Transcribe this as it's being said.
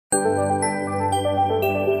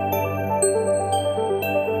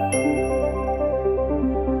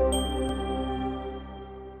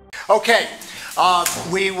Okay,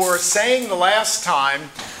 we were saying the last time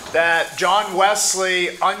that John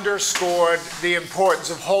Wesley underscored the importance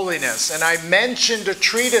of holiness. And I mentioned a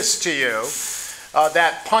treatise to you,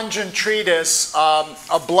 that pungent treatise,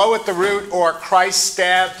 A Blow at the Root, or Christ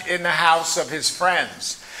Stabbed in the House of His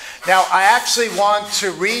Friends. Now, I actually want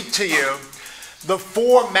to read to you the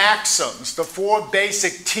four maxims, the four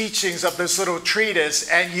basic teachings of this little treatise,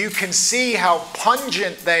 and you can see how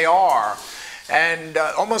pungent they are, and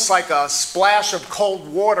almost like a splash of cold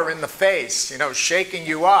water in the face, you know, shaking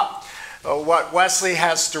you up. What Wesley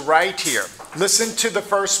has to write here. Listen to the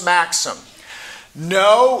first maxim.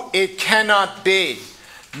 No, it cannot be.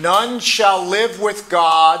 None shall live with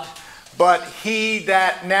God, but he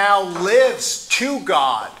that now lives to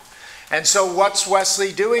God. And so what's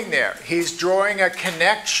Wesley doing there? He's drawing a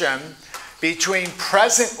connection between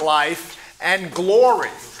present life and glory.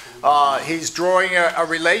 He's drawing a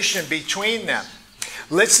relation between them.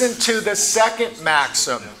 Listen to the second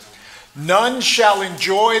maxim. None shall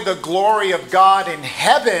enjoy the glory of God in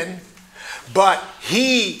heaven, but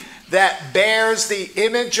he that bears the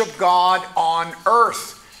image of God on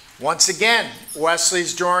earth. Once again,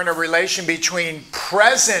 Wesley's drawing a relation between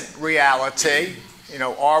present reality, you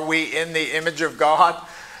know, are we in the image of God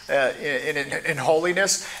in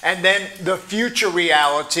holiness, and then the future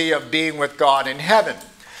reality of being with God in heaven.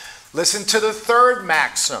 Listen to the third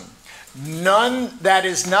maxim. None that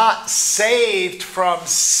is not saved from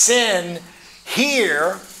sin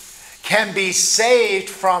here can be saved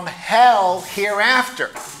from hell hereafter.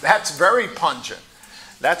 That's very pungent.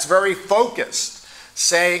 That's very focused.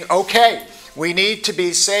 Saying, okay, we need to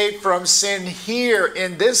be saved from sin here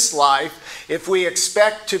in this life if we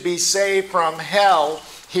expect to be saved from hell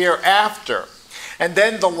hereafter. And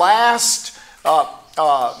then the last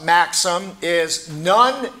maxim is,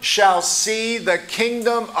 none shall see the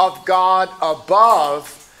kingdom of God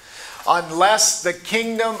above unless the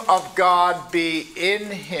kingdom of God be in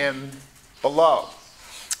him below.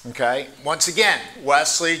 Okay, once again,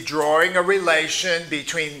 Wesley drawing a relation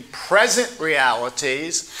between present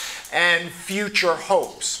realities and future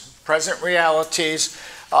hopes. Present realities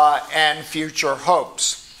and future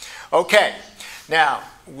hopes. Okay, now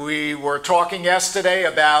we were talking yesterday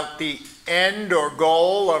about the end or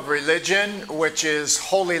goal of religion, which is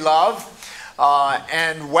holy love.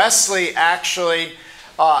 And Wesley actually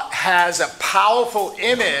has a powerful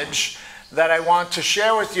image that I want to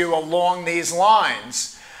share with you along these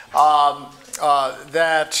lines.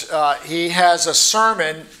 He has a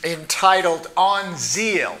sermon entitled On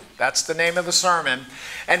Zeal. That's the name of the sermon.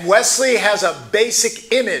 And Wesley has a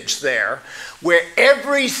basic image there where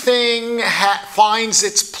everything finds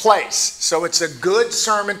it's place. So it's a good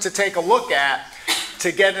sermon to take a look at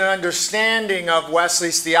to get an understanding of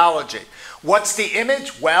Wesley's theology. What's the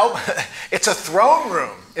image? Well, it's a throne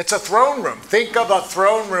room. It's a throne room. Think of a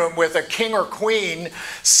throne room with a king or queen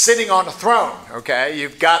sitting on a throne, okay?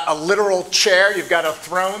 You've got a literal chair. You've got a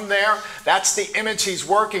throne there. That's the image he's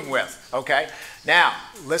working with, okay? Now,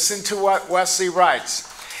 listen to what Wesley writes.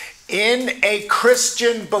 In a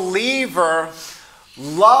Christian believer,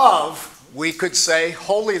 love, we could say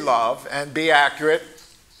holy love and be accurate,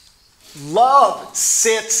 love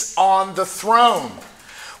sits on the throne,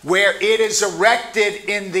 where it is erected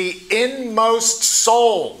in the inmost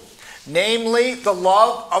soul, namely the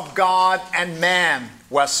love of God and man,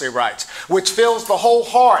 Wesley writes, which fills the whole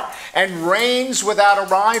heart and reigns without a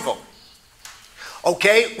rival.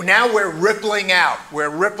 Okay, now we're rippling out. We're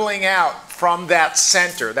rippling out from that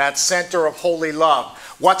center of holy love.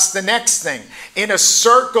 What's the next thing? In a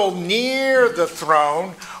circle near the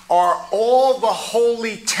throne are all the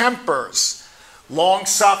holy tempers,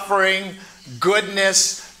 long-suffering,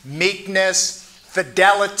 goodness, meekness,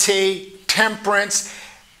 fidelity, temperance,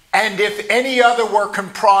 and if any other were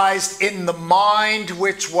comprised in the mind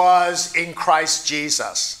which was in Christ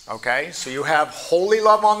Jesus. Okay, so you have holy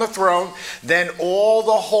love on the throne, then all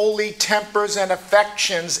the holy tempers and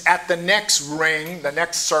affections at the next ring, the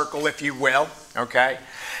next circle, if you will. Okay,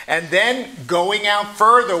 and then going out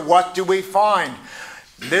further, what do we find?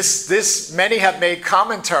 Many have made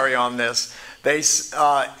commentary on this.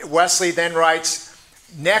 Wesley then writes,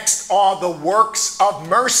 next are the works of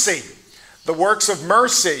mercy. The works of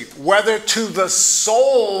mercy, whether to the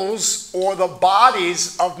souls or the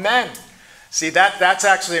bodies of men. See, that's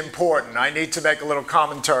actually important. I need to make a little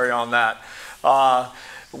commentary on that.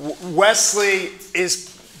 Wesley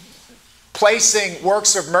is placing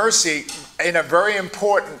works of mercy in a very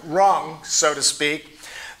important rung, so to speak.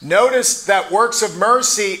 Notice that works of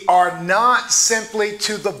mercy are not simply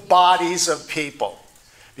to the bodies of people,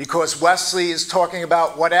 because Wesley is talking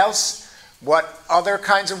about what else? What other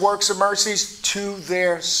kinds of works of mercies? To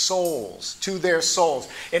their souls. To their souls.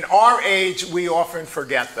 In our age, we often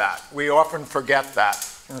forget that. We often forget that.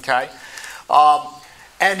 Okay?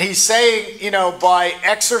 And he's saying, you know, by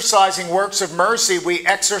exercising works of mercy, we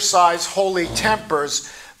exercise holy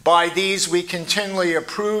tempers. By these we continually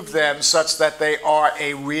approve them such that they are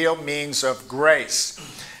a real means of grace.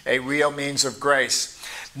 A real means of grace.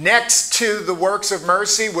 Next to the works of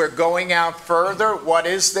mercy, we're going out further. What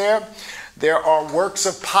is there? There are works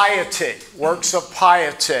of piety. Works of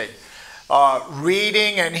piety.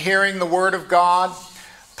 Reading and hearing the Word of God.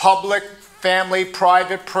 Public, family,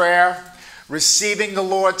 private prayer. Receiving the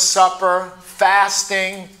Lord's Supper.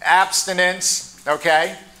 Fasting. Abstinence.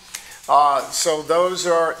 Okay? So those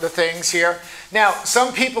are the things here. Now,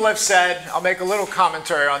 some people have said, I'll make a little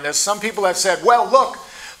commentary on this. Some people have said, well, look,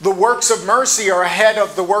 the works of mercy are ahead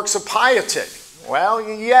of the works of piety. Well,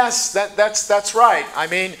 yes, that's right. I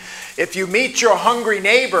mean, if you meet your hungry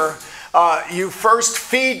neighbor, you first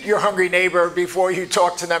feed your hungry neighbor before you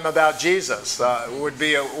talk to them about Jesus. Would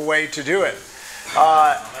be a way to do it.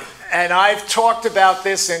 And I've talked about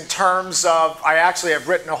this in terms of, I actually have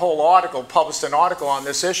written a whole article, published an article on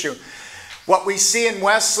this issue. What we see in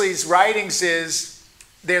Wesley's writings is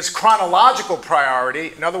there's chronological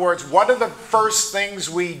priority. In other words, what are the first things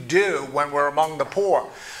we do when we're among the poor?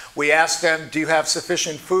 We ask them, do you have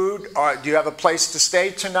sufficient food? Or do you have a place to stay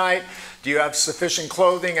tonight? Do you have sufficient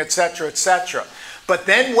clothing, etc., etc.? But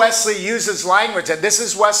then Wesley uses language, and this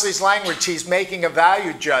is Wesley's language. He's making a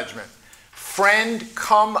value judgment. Friend,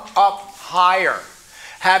 come up higher.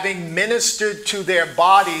 Having ministered to their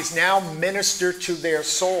bodies, now minister to their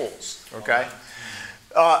souls. Okay?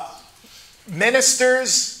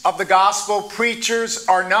 Ministers of the gospel, preachers,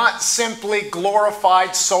 are not simply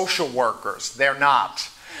glorified social workers. They're not.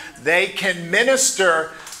 They can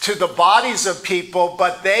minister to the bodies of people,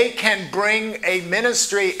 but they can bring a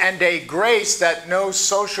ministry and a grace that no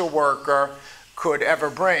social worker could ever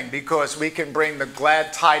bring, because we can bring the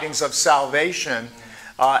glad tidings of salvation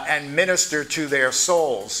and minister to their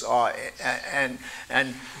souls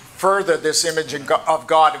and further this image of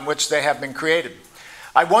God in which they have been created.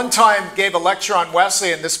 I one time gave a lecture on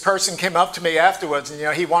Wesley, and this person came up to me afterwards,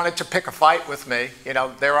 and he wanted to pick a fight with me.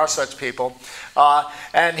 There are such people.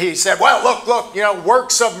 And he said, well, look,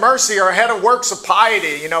 works of mercy are ahead of works of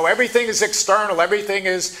piety. Everything is external. Everything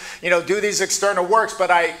is, do these external works.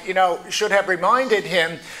 But I, should have reminded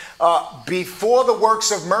him, before the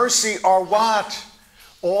works of mercy are what?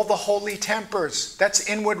 All the holy tempers. That's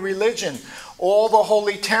inward religion. All the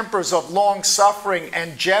holy tempers of long-suffering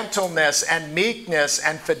and gentleness and meekness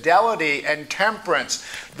and fidelity and temperance.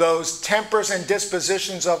 Those tempers and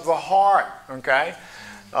dispositions of the heart, okay?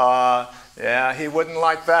 Yeah, he wouldn't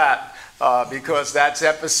like that because that's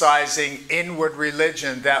emphasizing inward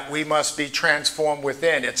religion, that we must be transformed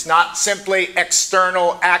within. It's not simply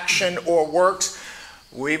external action or works.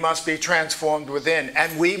 We must be transformed within,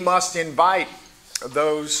 and we must invite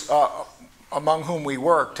those among whom we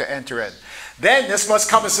work to enter in. Then this must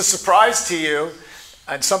come as a surprise to you,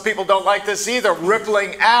 and some people don't like this either.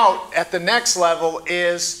 Rippling out at the next level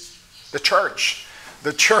is the church.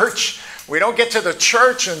 The church, we don't get to the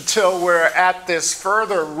church until we're at this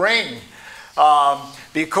further ring,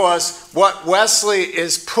 because what Wesley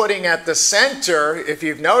is putting at the center, if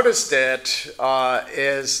you've noticed it,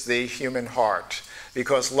 is the human heart.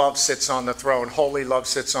 Because love sits on the throne. Holy love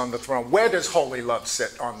sits on the throne. Where does holy love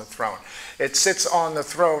sit on the throne? It sits on the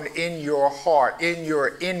throne in your heart, in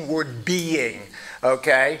your inward being,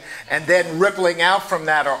 okay? And then rippling out from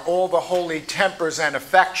that are all the holy tempers and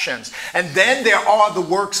affections. And then there are the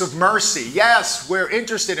works of mercy. Yes, we're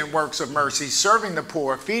interested in works of mercy, serving the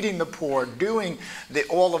poor, feeding the poor, doing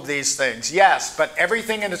all of these things. Yes, but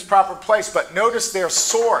everything in its proper place. But notice their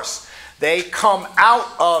source. They come out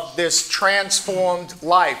of this transformed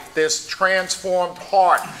life, this transformed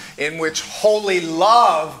heart in which holy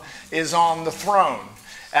love is on the throne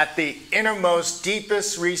at the innermost,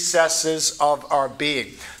 deepest recesses of our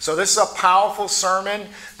being. So this is a powerful sermon.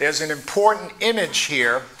 There's an important image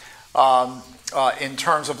here in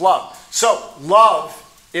terms of love. So love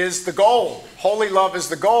is the goal. Holy love is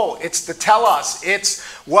the goal. It's the telos. It's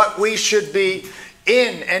what we should be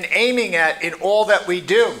in and aiming at in all that we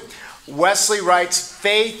do. Wesley writes,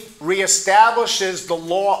 faith reestablishes the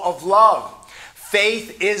law of love.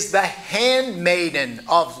 Faith is the handmaiden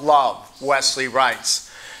of love, Wesley writes.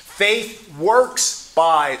 Faith works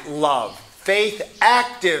by love. Faith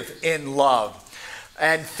active in love.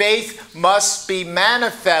 And faith must be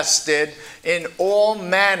manifested in all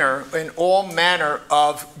manner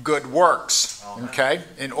of good works. Okay?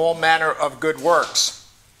 In all manner of good works.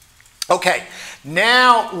 Okay,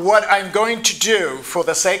 now what I'm going to do for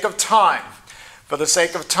the sake of time,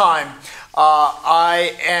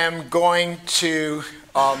 I am going to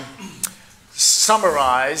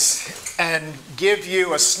summarize and give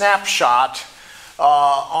you a snapshot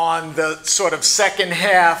on the sort of second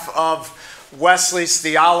half of Wesley's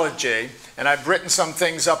theology. And I've written some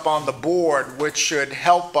things up on the board which should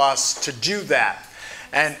help us to do that.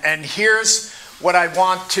 And here's what I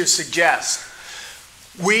want to suggest.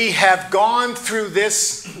 We have gone through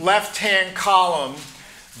this left-hand column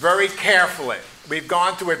very carefully. We've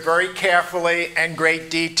gone through it very carefully and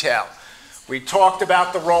great detail. We talked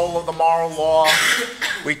about the role of the moral law.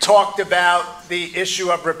 We talked about the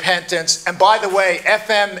issue of repentance. And by the way,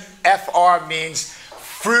 FMFR means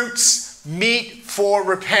fruits meet for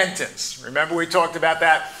repentance. Remember we talked about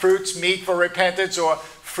that? Fruits meet for repentance, or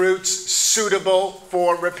fruits suitable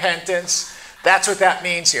for repentance. That's what that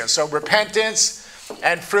means here. So repentance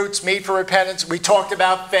and fruits meet for repentance. We talked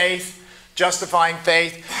about faith, justifying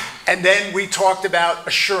faith. And then we talked about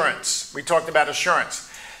assurance.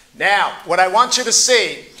 Now, what I want you to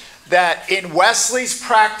see, that in Wesley's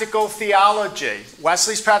practical theology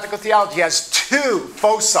has two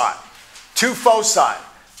foci,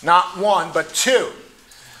 not one, but two.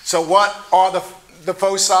 So what are the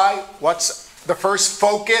foci? What's the first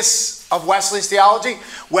focus of Wesley's theology?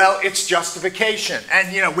 Well, it's justification.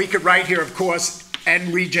 And, we could write here, of course,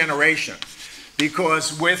 and regeneration.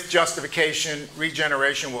 Because with justification,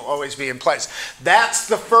 regeneration will always be in place. That's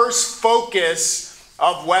the first focus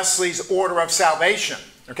of Wesley's order of salvation.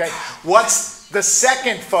 Okay? What's the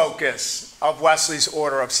second focus of Wesley's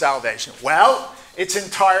order of salvation? Well, it's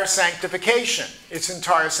entire sanctification.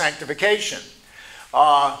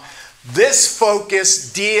 This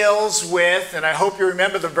focus deals with, and I hope you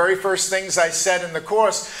remember the very first things I said in the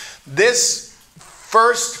course, this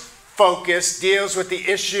first focus deals with the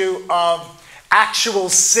issue of actual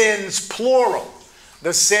sins, plural.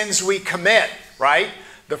 The sins we commit, right?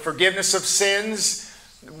 The forgiveness of sins,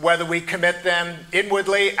 whether we commit them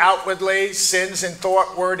inwardly, outwardly, sins in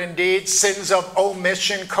thought, word, and deed, sins of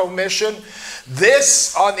omission, commission.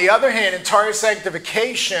 This, on the other hand, entire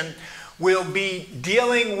sanctification will be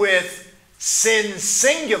dealing with sin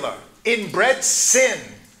singular, inbred sin,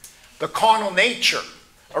 the carnal nature,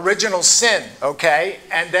 original sin, okay?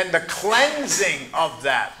 And then the cleansing of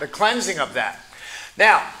that,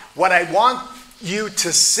 Now, what I want you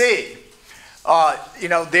to see,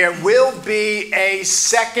 there will be a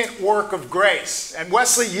second work of grace. And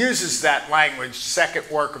Wesley uses that language, second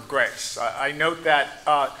work of grace. I note that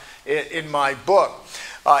in my book.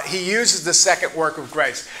 He uses the second work of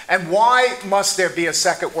grace. And why must there be a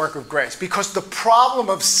second work of grace? Because the problem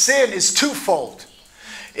of sin is twofold.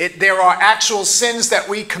 There are actual sins that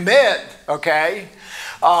we commit, okay?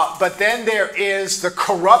 But then there is the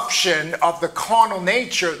corruption of the carnal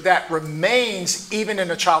nature that remains even in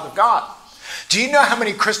a child of God. Do you know how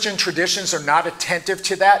many Christian traditions are not attentive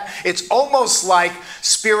to that? It's almost like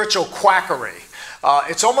spiritual quackery.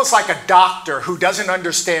 It's almost like a doctor who doesn't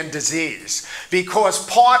understand disease, because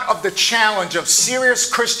part of the challenge of serious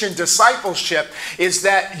Christian discipleship is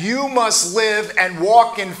that you must live and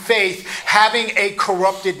walk in faith having a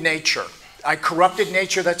corrupted nature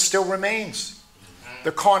that still remains.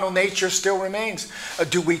 The carnal nature still remains.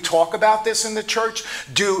 Do we talk about this in the church?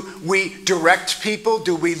 Do we direct people?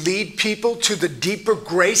 Do we lead people to the deeper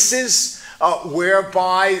graces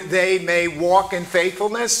whereby they may walk in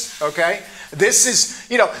faithfulness? Okay? This is,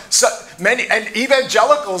 so many, and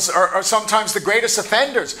evangelicals are sometimes the greatest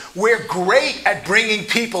offenders. We're great at bringing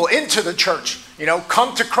people into the church.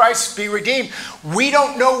 Come to Christ, be redeemed. We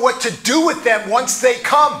don't know what to do with them once they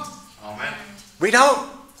come. Amen. We don't.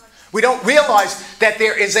 We don't realize that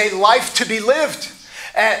there is a life to be lived.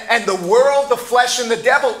 And the world, the flesh, and the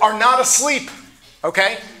devil are not asleep.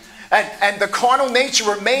 Okay? And the carnal nature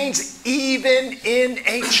remains even in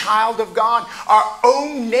a child of God. Our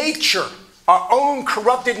own nature, our own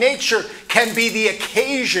corrupted nature can be the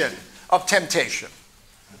occasion of temptation.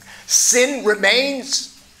 Sin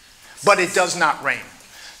remains, but it does not reign.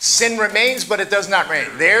 Sin remains, but it does not reign.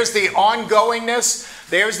 There's the ongoingness.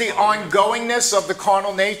 There's the ongoingness of the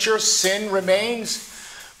carnal nature. Sin remains,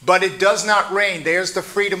 but it does not reign. There's the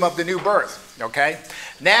freedom of the new birth. Okay?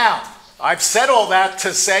 Now, I've said all that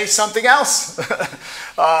to say something else.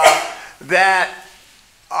 That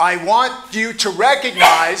I want you to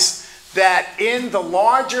recognize that in the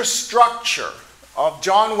larger structure of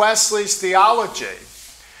John Wesley's theology,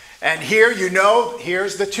 and here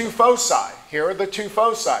here's the two foci. Here are the two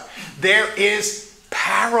foci. There is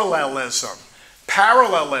parallelism.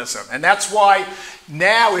 And that's why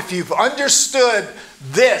now, if you've understood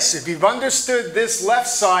this, if you've understood this left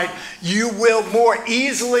side, you will more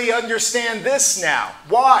easily understand this now.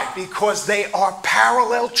 Why? Because they are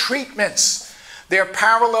parallel treatments. They're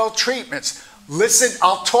parallel treatments. Listen,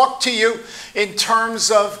 I'll talk to you in terms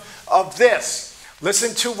of this.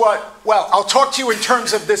 Listen to I'll talk to you in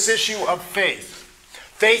terms of this issue of faith.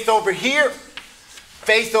 Faith over here,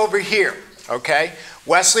 faith over here, okay?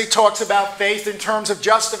 Wesley talks about faith in terms of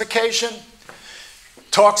justification,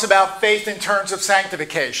 talks about faith in terms of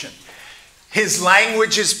sanctification. His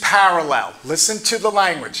language is parallel. Listen to the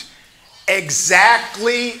language.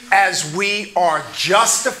 Exactly as we are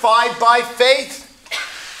justified by faith,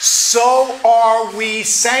 so are we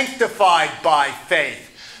sanctified by faith.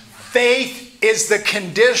 Faith is the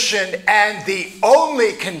condition and the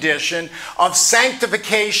only condition of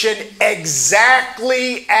sanctification,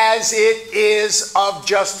 exactly as it is of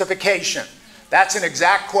justification. That's an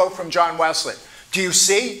exact quote from John Wesley. Do you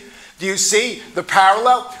see? Do you see the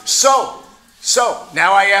parallel? So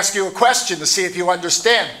now I ask you a question to see if you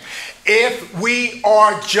understand. If we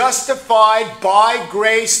are justified by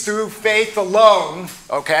grace through faith alone,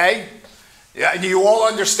 okay? Yeah, and you all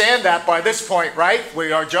understand that by this point, right?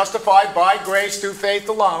 We are justified by grace through faith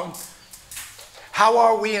alone. How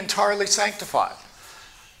are we entirely sanctified?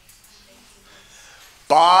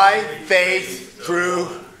 By faith through,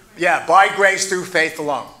 by grace through faith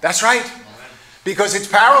alone. That's right. Because it's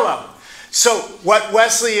parallel. So what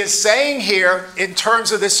Wesley is saying here in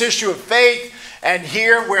terms of this issue of faith, and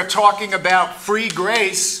here we're talking about free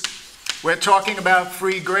grace. We're talking about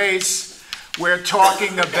free grace. We're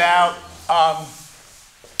talking about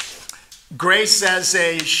grace as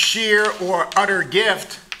a sheer or utter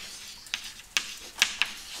gift.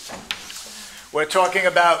 We're talking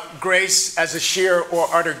about grace as a sheer or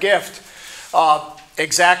utter gift.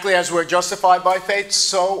 Exactly as we're justified by faith,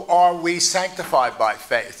 so are we sanctified by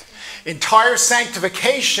faith. Entire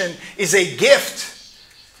sanctification is a gift.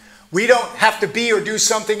 We don't have to be or do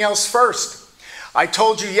something else first. I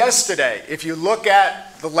told you yesterday, if you look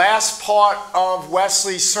at the last part of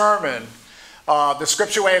Wesley's sermon, the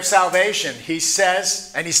Scripture Way of Salvation, he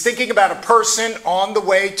says, and he's thinking about a person on the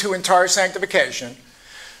way to entire sanctification,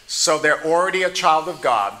 so they're already a child of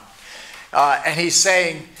God, and he's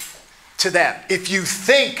saying to them, if you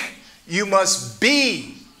think you must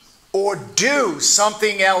be or do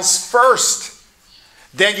something else first,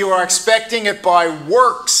 then you are expecting it by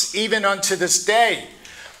works even unto this day.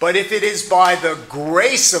 But if it is by the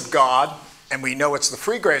grace of God, and we know it's the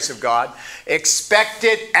free grace of God, expect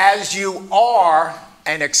it as you are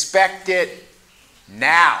and expect it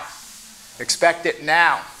now. Expect it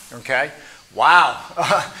now, okay? Wow.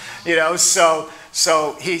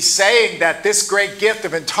 So he's saying that this great gift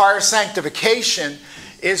of entire sanctification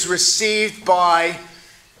is received by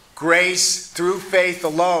grace through faith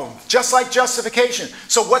alone, just like justification.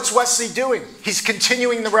 So what's Wesley doing? He's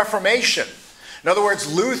continuing the Reformation. In other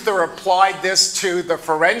words, Luther applied this to the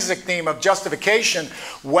forensic theme of justification.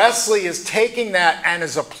 Wesley is taking that and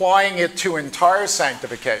is applying it to entire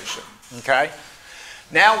sanctification. Okay?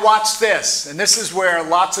 Now watch this. And this is where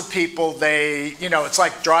lots of people, it's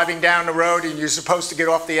like driving down the road and you're supposed to get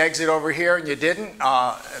off the exit over here and you didn't.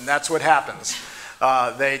 And that's what happens.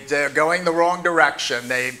 They're going the wrong direction.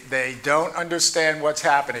 They don't understand what's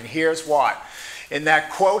happening. Here's why. In that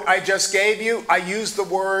quote I just gave you, I used the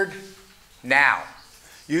word now.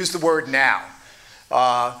 Use the word now.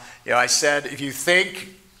 I said if you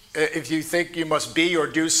think you must be or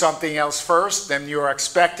do something else first, then you are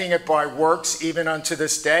expecting it by works even unto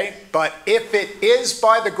this day. But if it is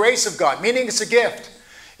by the grace of God, meaning it's a gift,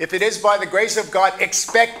 if it is by the grace of God,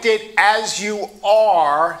 expect it as you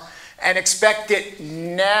are and expect it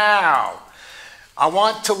now. I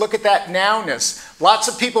want to look at that nowness. Lots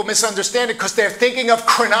of people misunderstand it because they're thinking of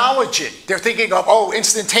chronology. They're thinking of,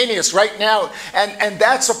 instantaneous, right now. And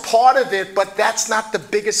that's a part of it, but that's not the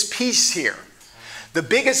biggest piece here. The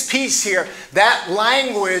biggest piece here, that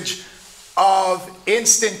language of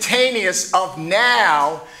instantaneous, of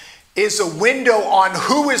now, is a window on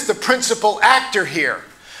who is the principal actor here.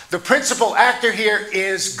 The principal actor here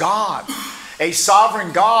is God, a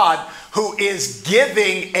sovereign God who is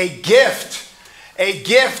giving a gift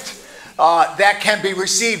that can be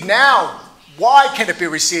received now. Why can it be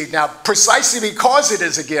received now? Precisely because it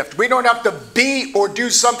is a gift. We don't have to be or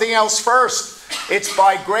do something else first. It's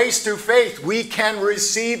by grace through faith. We can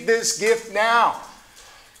receive this gift now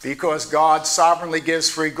because God sovereignly gives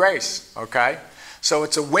free grace, okay? So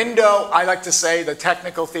it's a window, I like to say, the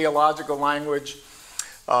technical theological language,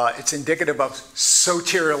 it's indicative of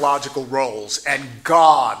soteriological roles. And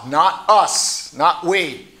God, not us, not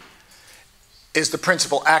we, is the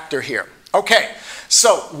principal actor here. Okay,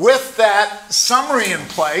 so with that summary in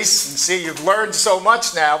place, and see, you've learned so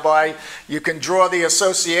much now you can draw the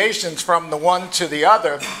associations from the one to the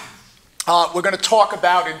other. We're going to talk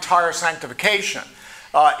about entire sanctification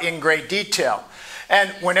in great detail. And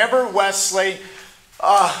whenever Wesley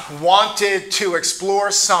wanted to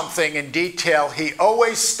explore something in detail, he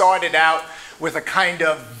always started out with a kind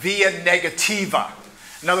of via negativa.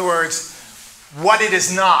 In other words, what it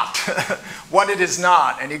is not. What it is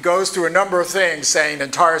not. And he goes through a number of things saying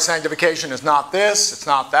entire sanctification is not this, it's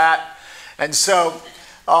not that. And so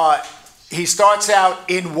he starts out,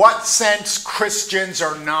 in what sense Christians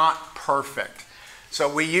are not perfect. So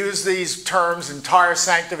we use these terms, entire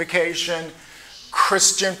sanctification,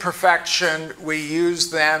 Christian perfection. We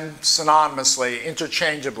use them synonymously,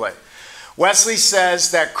 interchangeably. Wesley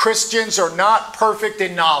says that Christians are not perfect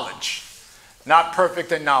in knowledge. Not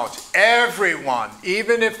perfect in knowledge. Everyone,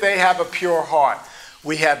 even if they have a pure heart,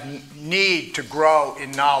 we have need to grow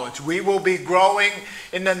in knowledge. We will be growing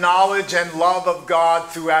in the knowledge and love of God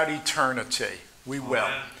throughout eternity. We will.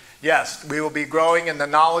 Amen. Yes, we will be growing in the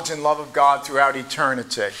knowledge and love of God throughout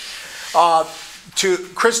eternity. To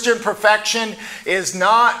Christian perfection is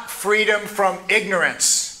not freedom from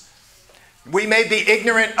ignorance. We may be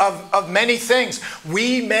ignorant of many things.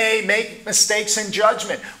 We may make mistakes in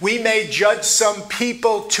judgment. We may judge some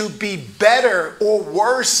people to be better or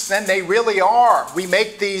worse than they really are. We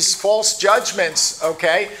make these false judgments,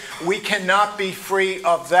 okay? We cannot be free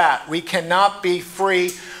of that. We cannot be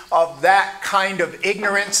free of that kind of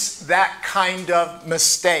ignorance, that kind of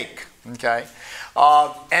mistake, okay?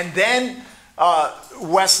 And then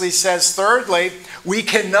Wesley says, thirdly, we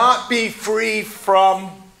cannot be free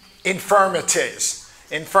from infirmities.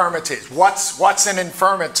 Infirmities. What's an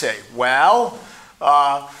infirmity? Well,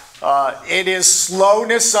 it is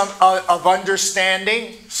slowness of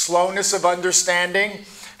understanding. Slowness of understanding.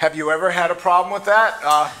 Have you ever had a problem with that?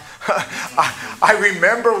 I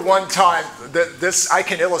remember one time, I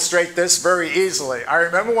can illustrate this very easily. I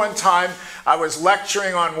remember one time I was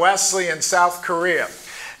lecturing on Wesley in South Korea.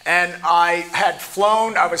 And I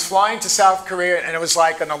was flying to South Korea, and it was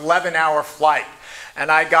like an 11-hour flight. And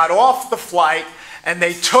I got off the flight, and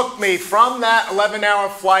they took me from that 11-hour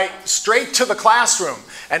flight straight to the classroom.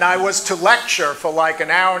 And I was to lecture for like an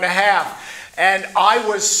hour and a half. And I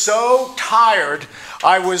was so tired,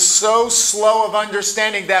 I was so slow of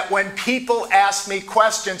understanding that when people asked me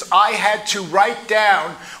questions, I had to write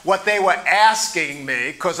down what they were asking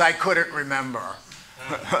me because I couldn't remember.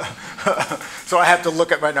 So I have to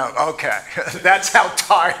look at my note. Okay, that's how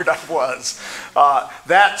tired I was.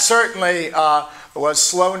 That certainly was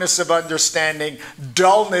slowness of understanding,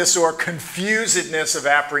 dullness or confusedness of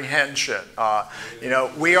apprehension.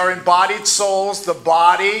 We are embodied souls. The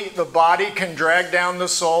body can drag down the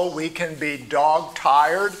soul. We can be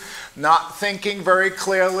dog-tired, not thinking very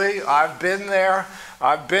clearly. I've been there.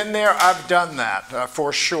 I've done that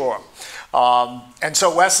for sure. And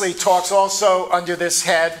so Wesley talks also under this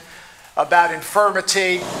head about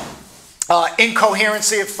infirmity,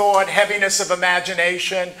 incoherency of thought, heaviness of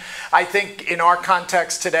imagination. I think in our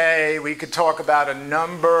context today, we could talk about a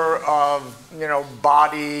number of,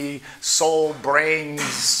 body, soul, brain,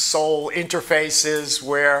 soul interfaces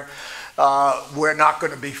where we're not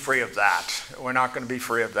going to be free of that. We're not going to be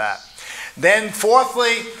free of that. Then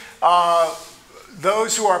fourthly,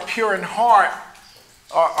 those who are pure in heart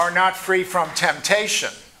are not free from temptation.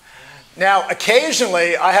 Now,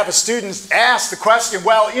 occasionally, I have a student ask the question,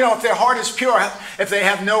 well, if their heart is pure, if they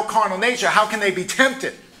have no carnal nature, how can they be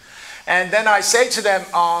tempted? And then I say to them,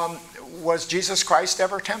 was Jesus Christ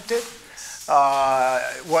ever tempted?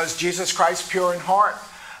 Was Jesus Christ pure in heart?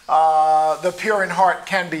 The pure in heart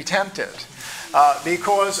can be tempted.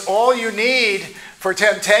 Because all you need for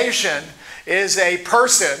temptation is a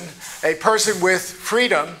person with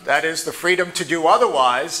freedom, that is the freedom to do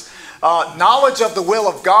otherwise, knowledge of the will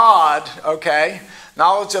of God, okay?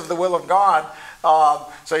 Knowledge of the will of God.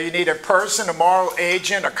 So you need a person, a moral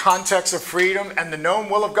agent, a context of freedom, and the known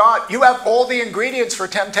will of God. You have all the ingredients for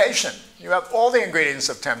temptation. You have all the ingredients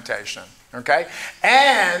of temptation, okay?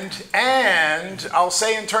 And I'll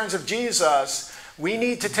say in terms of Jesus, we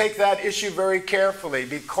need to take that issue very carefully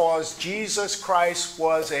because Jesus Christ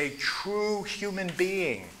was a true human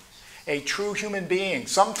being. A true human being.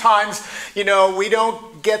 Sometimes, we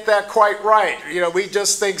don't get that quite right. We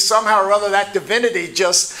just think somehow or other that divinity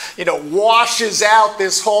just, washes out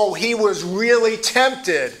this whole, he was really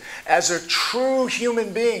tempted as a true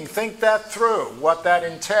human being. Think that through, what that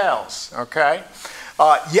entails, okay?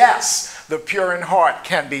 Yes, the pure in heart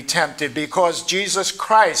can be tempted because Jesus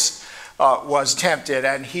Christ was tempted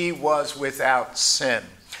and he was without sin.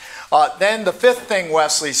 Then the fifth thing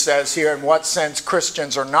Wesley says here, in what sense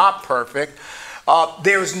Christians are not perfect.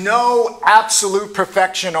 There's no absolute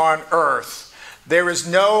perfection on earth. There is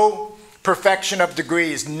no perfection of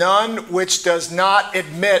degrees, none which does not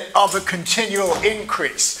admit of a continual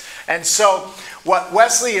increase. And so what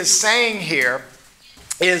Wesley is saying here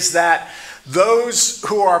is that those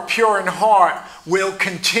who are pure in heart will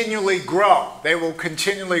continually grow. They will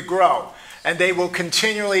continually grow, and they will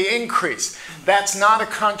continually increase. That's not a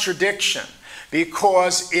contradiction,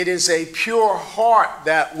 because it is a pure heart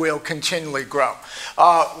that will continually grow.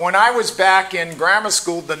 When I was back in grammar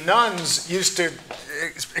school, the nuns used to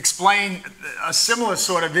explain a similar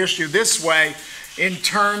sort of issue this way in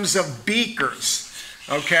terms of beakers.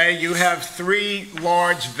 Okay, you have 3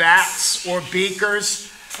 large vats or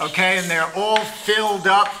beakers, okay, and they're all filled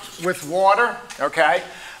up with water, okay?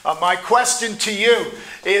 My question to you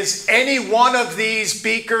is, any one of these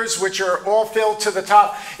beakers, which are all filled to the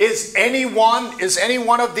top, is any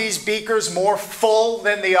one of these beakers more full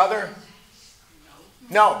than the other?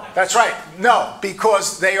 No, that's right. No,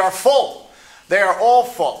 because they are full. They are all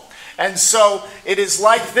full. And so it is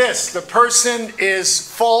like this. The person is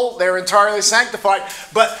full, they're entirely sanctified,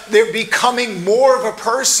 but they're becoming more of a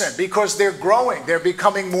person because they're growing. They're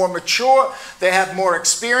becoming more mature, they have more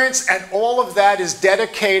experience, and all of that is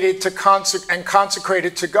dedicated to and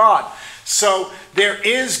consecrated to God. So there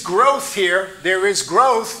is growth here, there is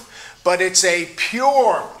growth, but it's a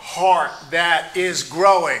pure heart that is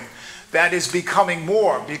growing, that is becoming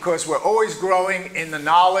more, because we're always growing in the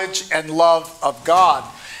knowledge and love of God.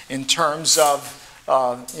 In terms of,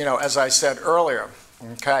 as I said earlier.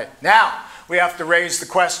 Okay. Now, we have to raise the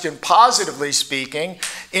question, positively speaking,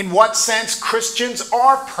 in what sense Christians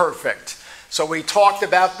are perfect. So we talked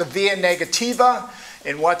about the via negativa,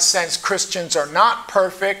 in what sense Christians are not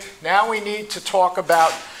perfect. Now we need to talk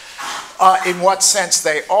about in what sense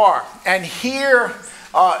they are. And here,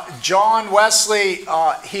 John Wesley,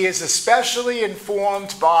 he is especially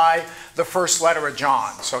informed by the first letter of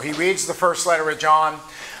John. So he reads the first letter of John,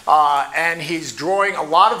 and he's drawing a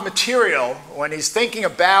lot of material when he's thinking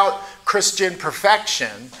about Christian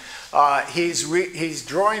perfection. He's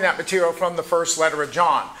drawing that material from the first letter of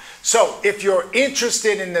John. So if you're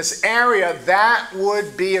interested in this area, that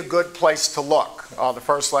would be a good place to look, the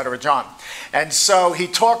first letter of John. And so he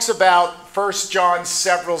talks about 1 John's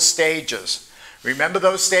several stages. Remember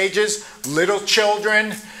those stages? Little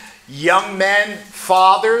children, young men,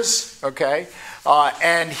 fathers, okay?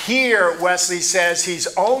 And here Wesley says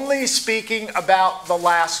he's only speaking about the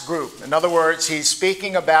last group. In other words, he's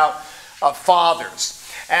speaking about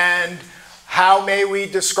fathers. And how may we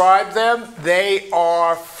describe them? They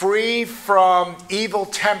are free from evil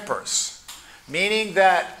tempers, meaning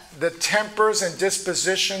that the tempers and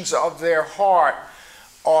dispositions of their heart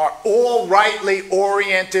are all rightly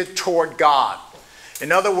oriented toward God.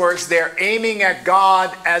 In other words, they're aiming at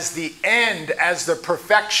God as the end, as the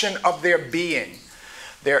perfection of their being.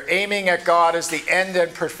 They're aiming at God as the end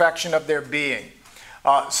and perfection of their being.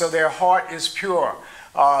 So their heart is pure.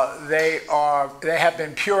 They have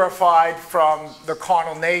been purified from the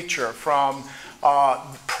carnal nature, from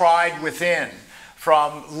pride within,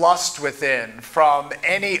 from lust within, from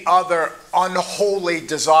any other unholy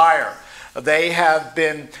desire. They have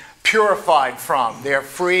been purified from. They're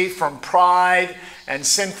free from pride and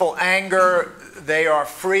sinful anger. They are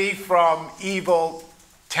free from evil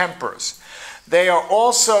tempers. They are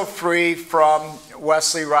also free from,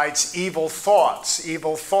 Wesley writes, evil thoughts.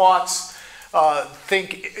 Evil thoughts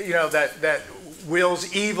that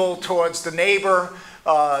wills evil towards the neighbor.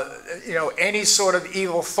 Any sort of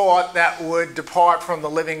evil thought that would depart from the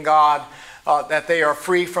living God, that they are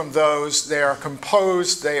free from those. They are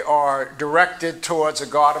composed, they are directed towards a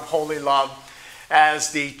God of holy love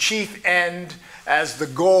as the chief end, as the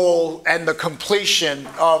goal and the completion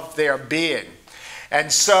of their being.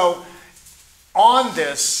 And so on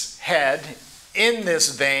this head, in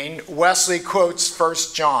this vein, Wesley quotes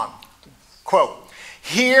 1 John. Quote,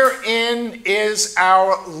 "Herein is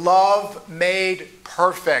our love made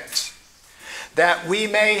perfect, that we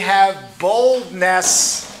may have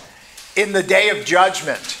boldness in the day of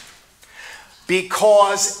judgment.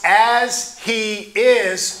 Because as he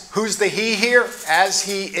is," who's the he here? As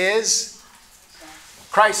he is?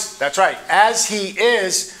 Christ, that's right. As he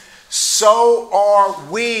is, so are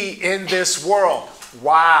we in this world.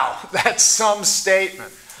 Wow, that's some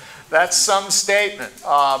statement. That's some statement.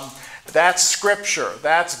 That's scripture.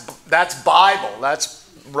 That's Bible. That's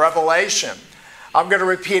revelation. I'm going to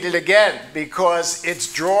repeat it again because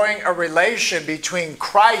it's drawing a relation between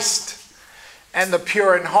Christ and the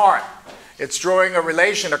pure in heart. It's drawing a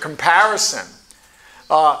relation, a comparison.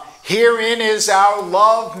 Herein is our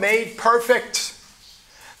love made perfect,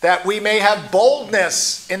 that we may have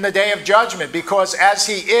boldness in the day of judgment, because as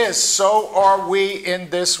he is, so are we in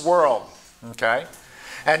this world. Okay?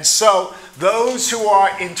 And so those who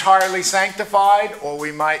are entirely sanctified, or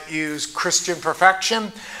we might use Christian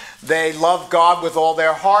perfection, they love God with all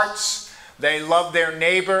their hearts. They love their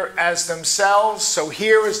neighbor as themselves. So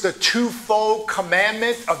here is the twofold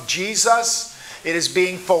commandment of Jesus. It is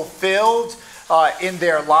being fulfilled in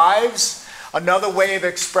their lives. Another way of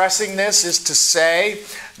expressing this is to say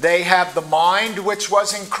they have the mind which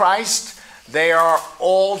was in Christ. They are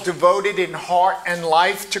all devoted in heart and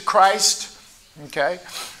life to Christ. Okay?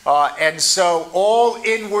 And so all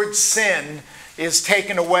inward sin is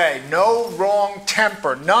taken away. No wrong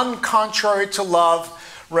temper, none contrary to love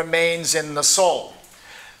remains in the soul.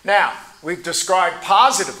 Now, we've described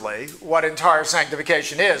positively what entire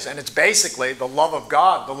sanctification is, and it's basically the love of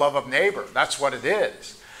God, the love of neighbor. That's what it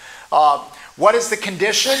is. What is the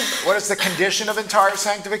condition? What is the condition of entire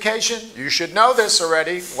sanctification? You should know this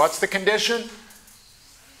already. What's the condition?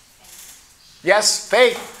 Yes,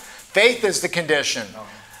 faith. Faith is the condition.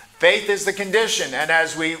 Faith is the condition. And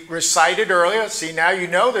as we recited earlier, see, now you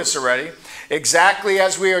know this already. Exactly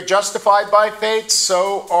as we are justified by faith,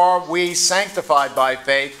 so are we sanctified by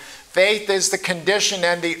faith. Faith is the condition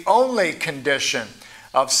and the only condition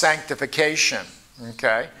of sanctification.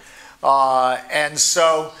 Okay? And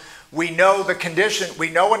so we know the condition. We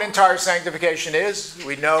know what entire sanctification is.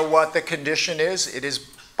 We know what the condition is. It is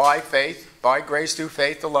by faith, by grace through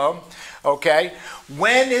faith alone. Okay?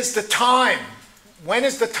 When is the time? When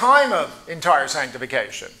is the time of entire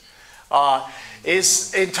sanctification?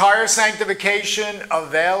 Is entire sanctification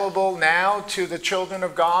available now to the children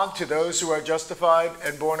of God, to those who are justified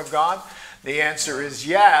and born of God? The answer is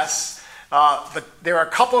yes. But there are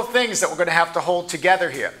a couple of things that we're going to have to hold together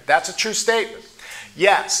here. That's a true statement.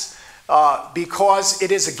 Yes, because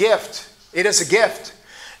it is a gift. It is a gift.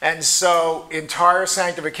 And so entire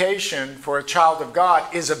sanctification for a child of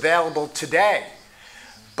God is available today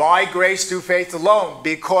by grace through faith alone,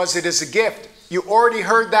 because it is a gift. You already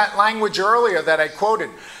heard that language earlier that I quoted.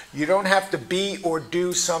 You don't have to be or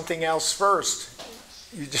do something else first.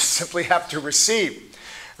 You just simply have to receive.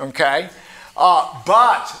 Okay?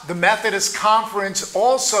 But the Methodist Conference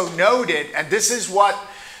also noted, and this is what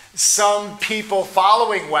some people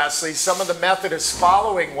following Wesley, some of the Methodists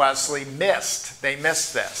following Wesley missed. They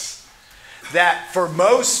missed this. That for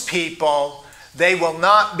most people, they will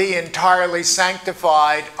not be entirely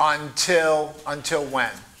sanctified until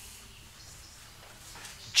when?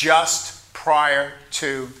 Just prior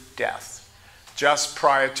to death. Just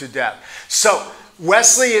prior to death. So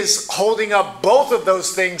Wesley is holding up both of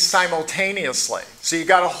those things simultaneously. So you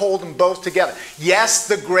got to hold them both together. Yes,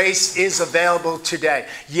 the grace is available today.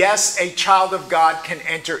 Yes, a child of God can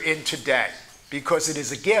enter in today because it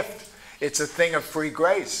is a gift. It's a thing of free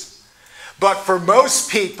grace. But for most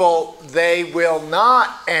people, they will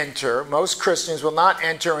not enter, most Christians will not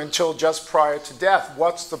enter until just prior to death.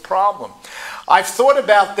 What's the problem? I've thought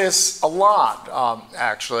about this a lot,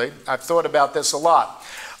 actually. I've thought about this a lot.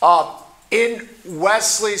 In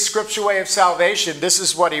Wesley's Scripture Way of Salvation, this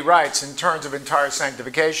is what he writes in terms of entire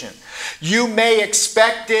sanctification. You may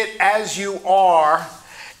expect it as you are,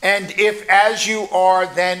 and if as you are,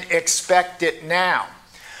 then expect it now.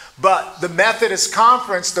 But the Methodist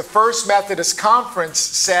Conference, the First Methodist Conference,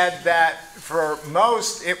 said that for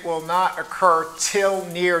most it will not occur till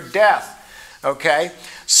near death. Okay?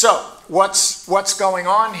 So what's going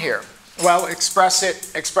on here? Well, express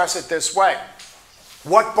it this way.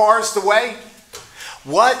 What bars the way?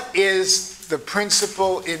 What is the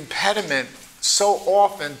principal impediment so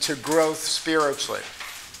often to growth spiritually?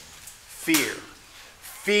 Fear.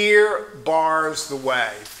 Fear bars the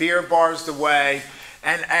way. Fear bars the way.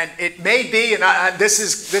 And it may be, and this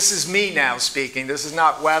is me now speaking, this is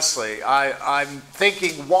not Wesley. I'm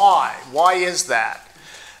thinking why? Why is that?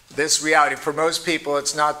 This reality. For most people,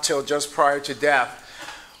 it's not till just prior to death.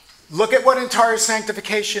 Look at what entire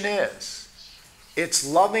sanctification is. It's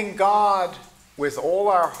loving God with all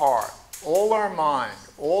our heart, all our mind,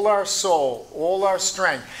 all our soul, all our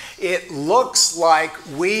strength. It looks like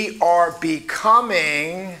we are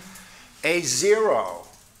becoming a zero.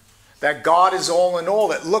 That God is all in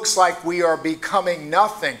all. It looks like we are becoming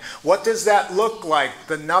nothing. What does that look like?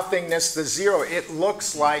 The nothingness, the zero. It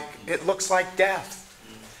looks like death.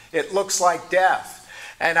 It looks like death.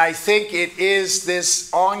 And I think it is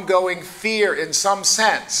this ongoing fear in some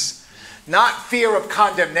sense. Not fear of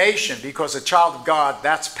condemnation, because a child of God,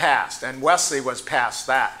 that's past. And Wesley was past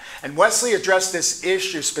that. And Wesley addressed this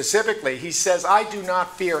issue specifically. He says, I do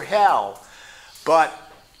not fear hell,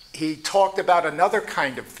 but he talked about another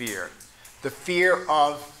kind of fear, the fear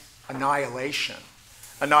of annihilation.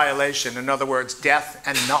 Annihilation, in other words, death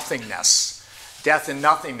and nothingness. Death and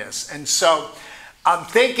nothingness. And so I'm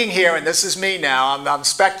thinking here, and this is me now, I'm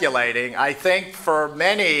speculating, I think for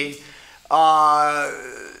many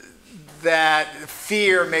that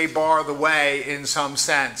fear may bar the way in some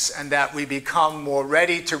sense, and that we become more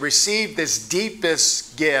ready to receive this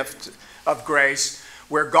deepest gift of grace,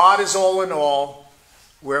 where God is all in all,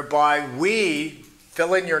 whereby we,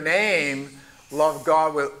 fill in your name, love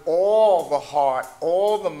God with all the heart,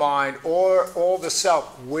 all the mind, all the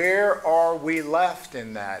self. Where are we left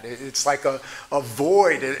in that? It's like a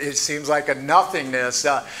void. It seems like a nothingness.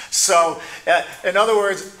 In other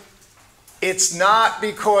words, it's not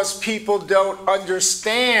because people don't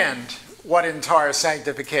understand what entire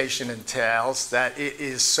sanctification entails that it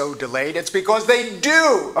is so delayed. It's because they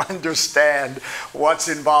do understand what's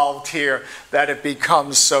involved here that it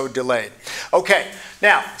becomes so delayed. Okay,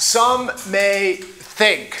 now some may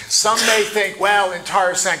think, well,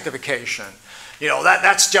 entire sanctification,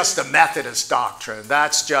 that's just a Methodist doctrine.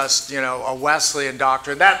 That's just, a Wesleyan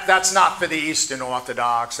doctrine. That's not for the Eastern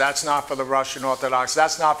Orthodox. That's not for the Russian Orthodox.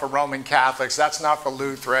 That's not for Roman Catholics. That's not for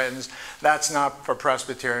Lutherans. That's not for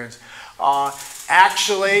Presbyterians.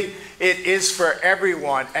 Actually, it is for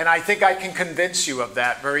everyone, and I think I can convince you of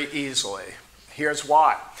that very easily. Here's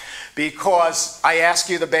why. Because I ask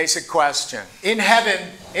you the basic question. In heaven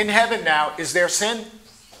now, is there sin?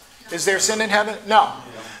 Is there sin in heaven? No.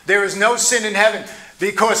 There is no sin in heaven,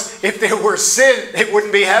 because if there were sin, it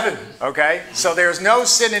wouldn't be heaven, okay? So there's no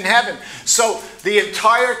sin in heaven. So the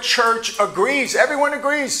entire church agrees. Everyone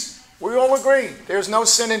agrees. We all agree. There's no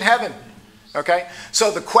sin in heaven, okay? So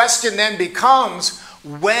the question then becomes,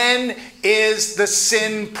 when is the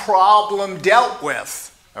sin problem dealt with?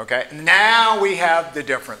 Okay, now we have the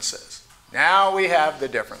differences.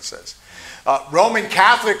 Roman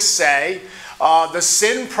Catholics say the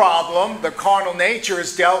sin problem, the carnal nature,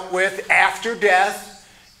 is dealt with after death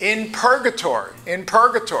in purgatory. In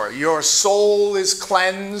purgatory, your soul is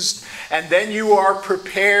cleansed, and then you are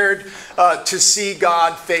prepared to see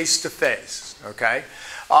God face to face. Okay.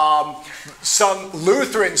 Some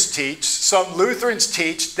Lutherans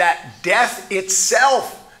teach that death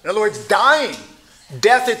itself, in other words, dying,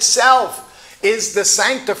 death itself is the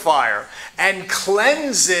sanctifier and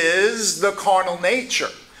cleanses the carnal nature.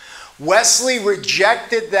 Wesley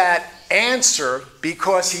rejected that answer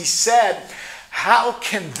because he said, how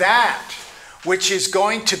can that which is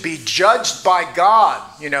going to be judged by God,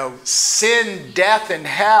 sin, death, and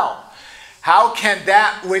hell, how can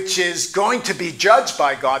that which is going to be judged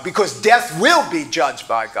by God, because death will be judged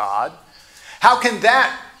by God, how can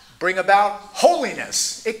that bring about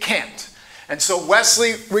holiness? It can't. And so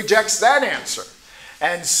Wesley rejects that answer.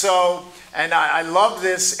 And I love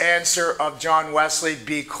this answer of John Wesley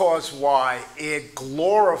because why? It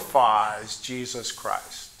glorifies Jesus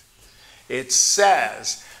Christ. It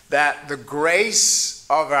says that the grace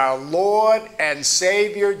of our Lord and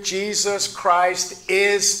Savior Jesus Christ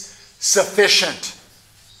is sufficient.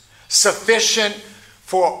 Sufficient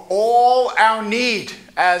for all our need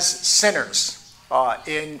as sinners,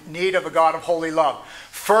 in need of a God of holy love.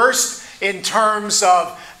 First, in terms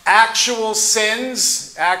of actual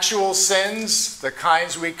sins, the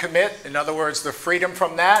kinds we commit, in other words, the freedom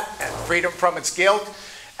from that, and freedom from its guilt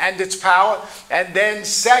and its power. And then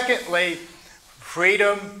secondly,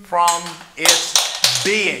 freedom from its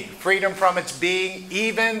being,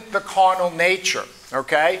 even the carnal nature,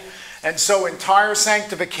 okay? And so entire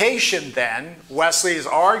sanctification then, Wesley is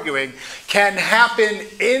arguing, can happen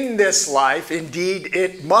in this life. Indeed,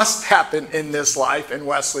 it must happen in this life in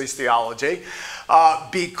Wesley's theology,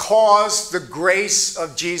 because the grace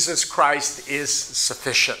of Jesus Christ is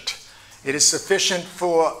sufficient. It is sufficient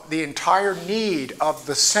for the entire need of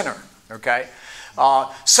the sinner, okay?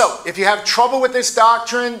 So if you have trouble with this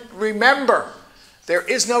doctrine, remember, there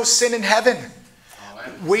is no sin in heaven.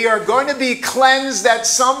 We are going to be cleansed at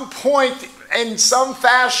some point in some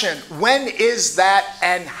fashion. When is that,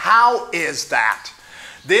 and how is that?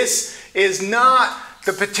 This is not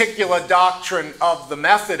the particular doctrine of the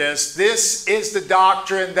Methodists. This is the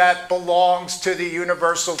doctrine that belongs to the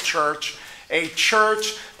universal church, a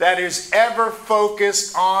church that is ever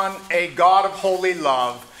focused on a God of holy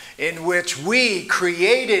love, in which we,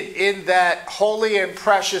 created in that holy and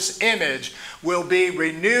precious image, will be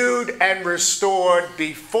renewed and restored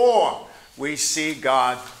before we see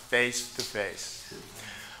God face to face.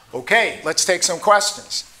 Okay, let's take some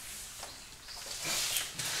questions.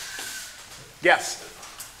 Yes?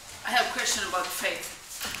 I have a question about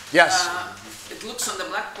faith. Yes. it looks on the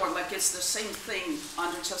blackboard like it's the same thing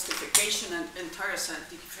under justification and entire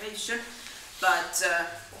sanctification, but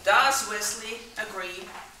does Wesley agree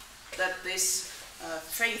that this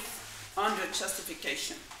faith under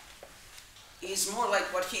justification is more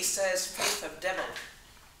like what he says, faith of devil?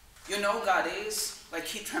 You know God is, like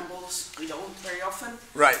he trembles, we don't very often.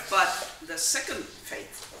 Right. But the second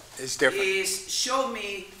faith Is different. is show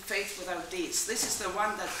me faith without deeds. This is the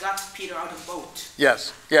one that got Peter out of the boat.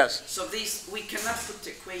 Yes, yes. So these, we cannot put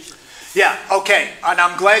the equation. Yeah, okay, and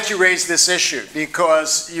I'm glad you raised this issue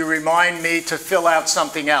because you remind me to fill out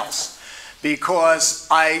something else. Because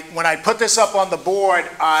when I put this up on the board,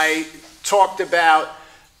 I talked about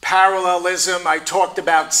parallelism, I talked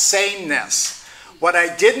about sameness. What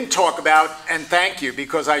I didn't talk about, and thank you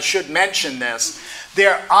because I should mention this,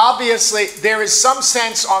 there is some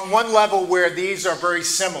sense on one level where these are very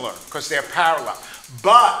similar because they're parallel.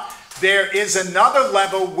 But there is another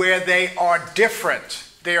level where they are different.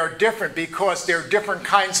 They are different because they're different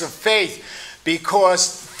kinds of faith.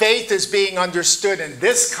 Because faith is being understood in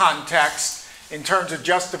this context in terms of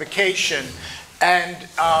justification and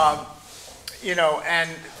and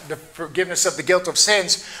the forgiveness of the guilt of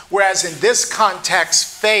sins, whereas in this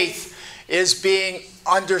context, faith is being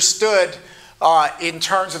understood in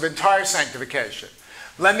terms of entire sanctification.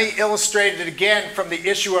 Let me illustrate it again from the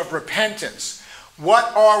issue of repentance.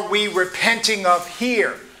 What are we repenting of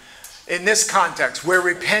here in this context? We're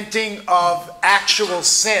repenting of actual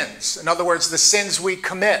sins. In other words, the sins we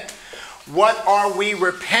commit. What are we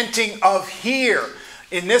repenting of here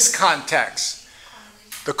in this context?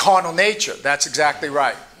 The carnal nature. That's exactly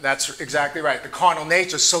right. That's exactly right. The carnal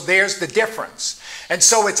nature. So there's the difference. And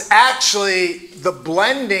so it's actually the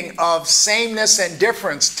blending of sameness and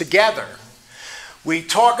difference together. We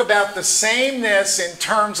talk about the sameness in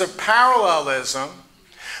terms of parallelism.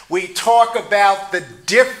 We talk about the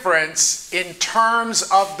difference in terms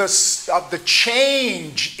of the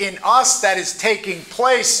change in us that is taking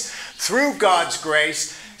place through God's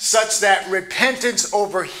grace, such that repentance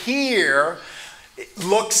over here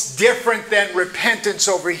looks different than repentance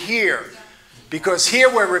over here. Because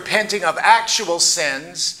here we're repenting of actual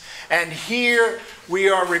sins, and here we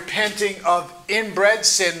are repenting of inbred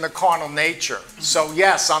sin, the carnal nature. So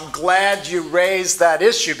yes, I'm glad you raised that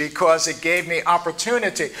issue because it gave me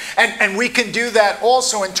opportunity. And we can do that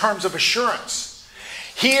also in terms of assurance.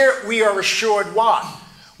 Here we are assured what?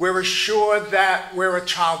 We're assured that we're a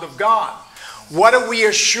child of God. What are we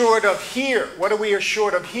assured of here? What are we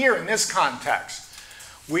assured of here in this context?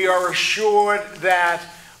 We are assured that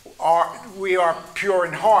we are pure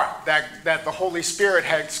in heart, that the Holy Spirit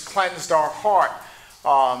has cleansed our heart.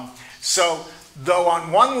 So though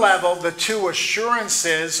on one level the two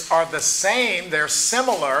assurances are the same, they're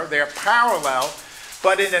similar, they're parallel,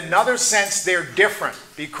 but in another sense they're different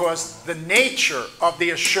because the nature of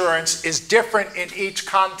the assurance is different in each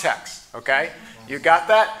context. Okay? You got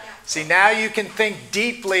that? See, now you can think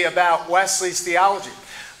deeply about Wesley's theology.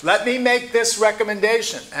 Let me make this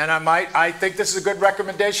recommendation, and I think this is a good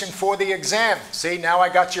recommendation for the exam. See, now I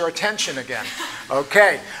got your attention again.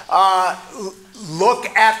 Okay. Look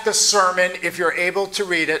at the sermon, if you're able to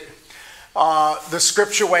read it, The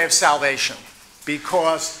Scripture Way of Salvation.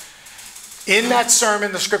 Because in that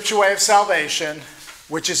sermon, The Scripture Way of Salvation,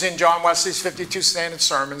 which is in John Wesley's 52 Standard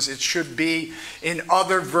Sermons, it should be in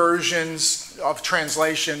other versions of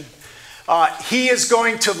translation. He is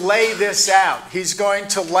going to lay this out. He's going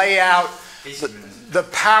to lay out the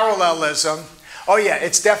parallelism. Oh yeah,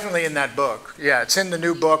 it's definitely in that book. Yeah, it's in the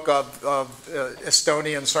new book of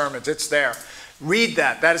Estonian sermons. It's there. Read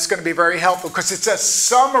that. That is going to be very helpful because it's a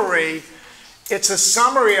summary. It's a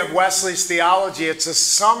summary of Wesley's theology. It's a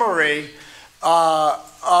summary of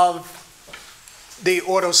the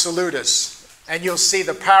Ordo Salutis. And you'll see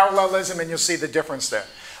the parallelism and you'll see the difference there.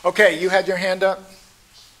 Okay, you had your hand up?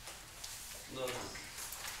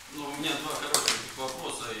 Ну, у меня два коротких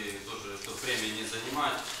вопроса, и тоже, чтобы времени не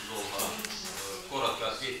занимать, долго, коротко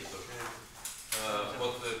ответить.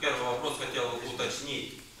 Вот первый вопрос хотел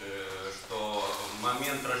уточнить, что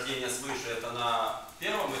момент рождения свыше это на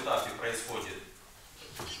первом этапе происходит,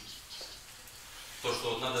 то, что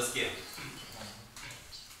вот на доске.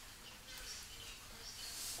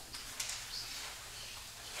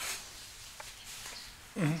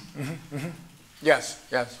 Yes,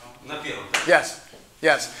 yes. На первом. Yes.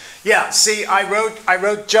 Yes. Yeah, see, I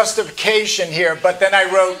wrote justification here, but then I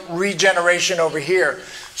wrote regeneration over here.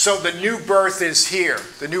 So the new birth is here.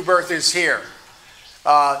 The new birth is here.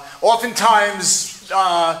 Oftentimes,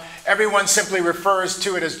 everyone simply refers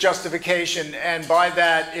to it as justification, and by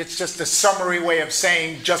that, it's just a summary way of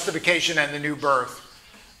saying justification and the new birth.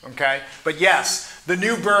 Okay? But yes, The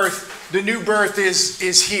new birth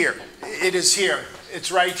is here. It is here.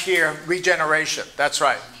 It's right here. Regeneration. That's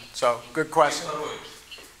right. So, good question.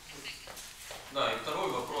 Да, и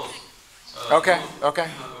второй вопрос. Okay, okay.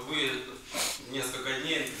 Вы несколько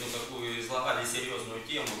дней такую излагали серьезную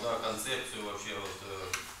тему, да, концепцию вообще вот,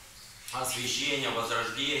 освящения,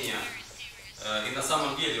 возрождения. И на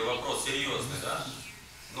самом деле вопрос серьезный, да?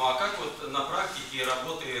 Ну а как вот на практике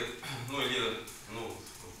работает, ну или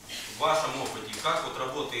в вашем опыте, как вот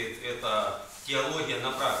работает эта теология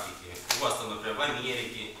на практике? У вас там, например, в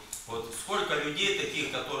Америке. Вот сколько людей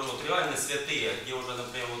таких, которые вот реально святые, где уже,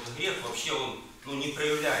 например, вот грех вообще он не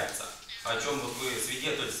проявляется, о чем вот вы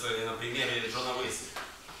свидетельствовали на примере Джона Уэсли.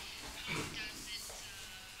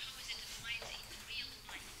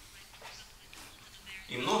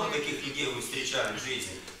 И много таких людей вы встречали в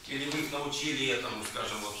жизни? Или вы их научили этому,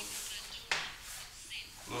 скажем,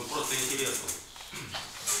 вот, просто интересно.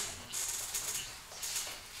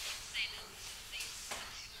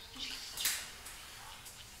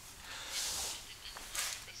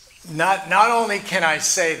 Not only can I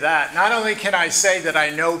say that, not only can I say that I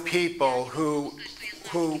know people who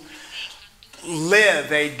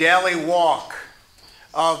live a daily walk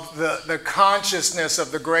of the consciousness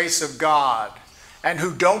of the grace of God and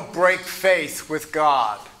who don't break faith with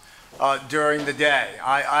God during the day.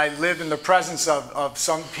 I live in the presence of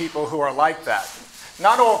some people who are like that.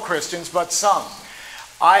 Not all Christians, but some.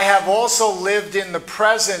 I have also lived in the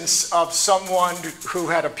presence of someone who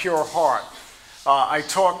had a pure heart. I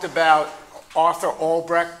talked about Arthur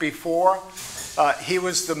Albrecht before. He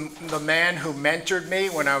was the man who mentored me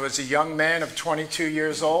when I was a young man of 22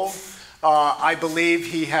 years old. I believe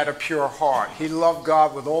he had a pure heart. He loved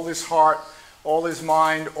God with all his heart, all his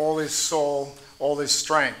mind, all his soul, all his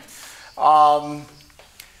strength.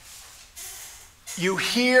 You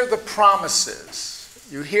hear the promises.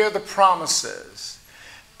 You hear the promises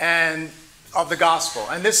and of the gospel.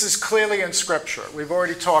 And this is clearly in Scripture. We've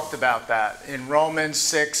already talked about that in Romans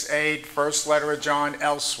 6, 8, first letter of John,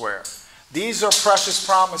 elsewhere. These are precious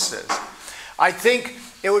promises. I think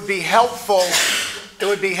it would be helpful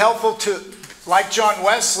to, like John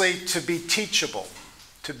Wesley, to be teachable,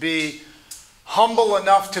 to be humble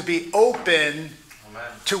enough to be open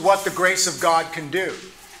to what the grace of God can do,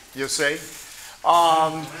 you see?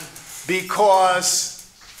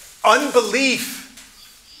 Because unbelief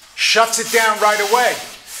shuts it down right away.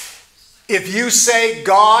 If you say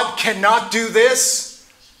God cannot do this,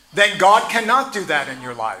 then God cannot do that in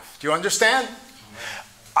your life. Do you understand?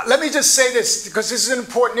 Let me just say this, because this is an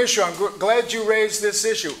important issue. I'm glad you raised this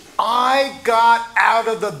issue. I got out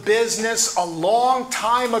of the business a long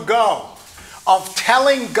time ago of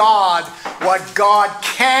telling God what God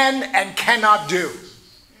can and cannot do.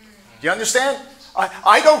 Do you understand?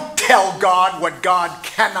 I don't tell God what God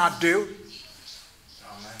cannot do.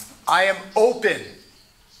 I am open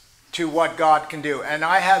to what God can do. And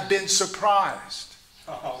I have been surprised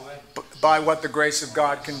by what the grace of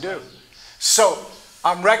God can do. So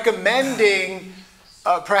I'm recommending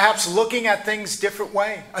perhaps looking at things a different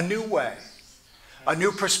way, a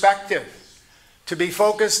new perspective. To be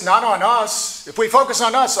focused not on us. If we focus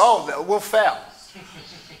on us, we'll fail.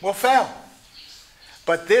 We'll fail.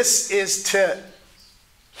 But this is to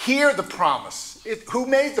hear the promise. Who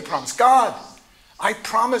made the promise? God. I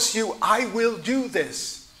promise you I will do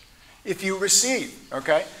this if you receive.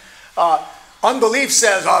 Okay? Unbelief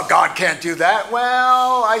says, God can't do that.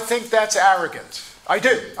 Well, I think that's arrogant. I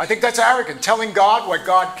do. I think that's arrogant. Telling God what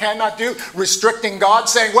God cannot do, restricting God,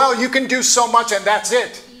 saying, well, you can do so much and that's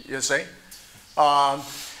it. You see?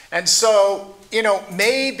 And so,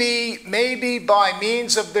 maybe by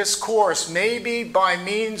means of this course, maybe by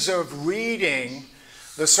means of reading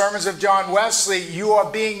the sermons of John Wesley, you are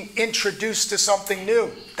being introduced to something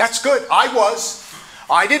new. That's good. I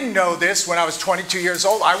didn't know this when I was 22 years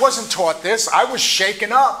old. I wasn't taught this. I was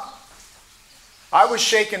shaken up. And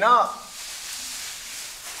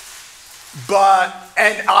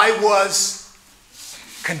I was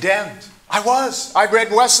condemned. I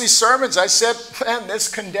read Wesley's sermons. I said, man, this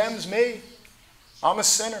condemns me. I'm a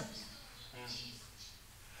sinner.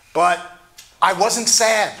 But I wasn't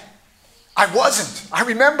sad. I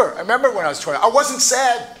remember when I was 20. I wasn't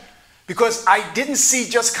sad because I didn't see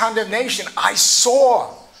just condemnation. I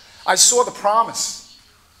saw the promise.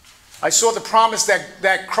 I saw the promise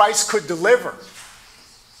that Christ could deliver.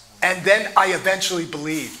 And then I eventually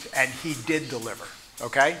believed, and he did deliver.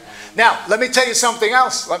 Okay? Now, let me tell you something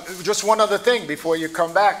else. Just one other thing before you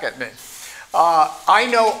come back at me. I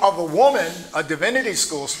know of a woman, a divinity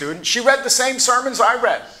school student. She read the same sermons I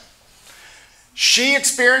read. She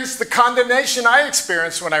experienced the condemnation I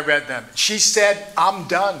experienced when I read them. She said, I'm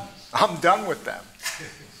done. I'm done with them.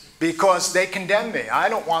 because they condemn me. I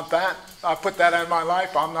don't want that. I put that out of my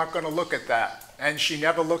life. I'm not going to look at that. And she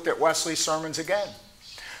never looked at Wesley's sermons again.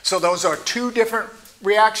 So those are two different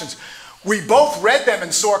reactions. We both read them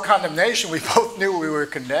and saw condemnation. We both knew we were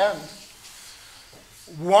condemned.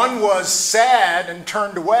 One was sad and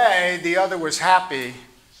turned away. The other was happy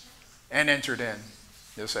and entered in.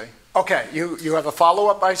 You see? Okay, you have a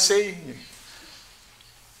follow-up, I see?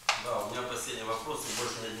 Да, у меня последний вопрос, и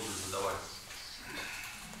больше не буду задавать.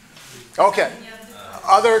 Okay.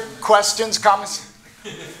 Other questions, comments?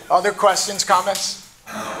 Other questions, comments?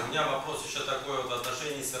 У меня вопрос еще такой вот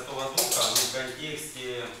отношение Святого Духа, ну, в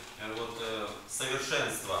контексте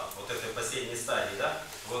совершенства вот этой последней стадии, да?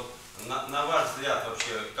 Вот на ваш взгляд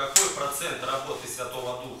вообще, какой процент работы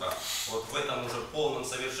Святого Духа вот в этом уже полном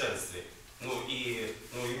совершенстве? Ну и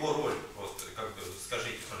его роль, вот как бы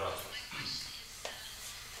скажите, пожалуйста.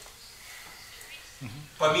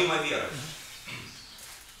 Помимо веры.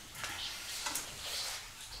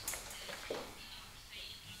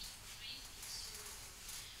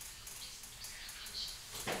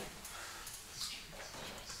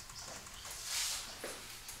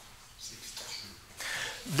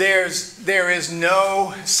 There is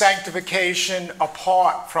no sanctification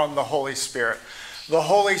apart from the Holy Spirit. The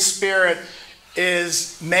Holy Spirit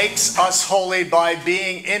makes us holy by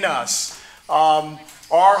being in us.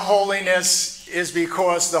 Our holiness is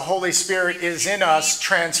because the Holy Spirit is in us,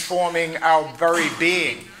 transforming our very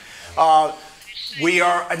being. We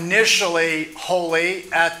are initially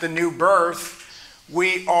holy at the new birth.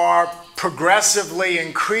 We are progressively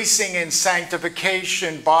increasing in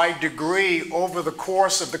sanctification by degree over the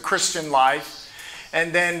course of the Christian life.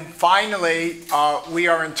 And then finally, we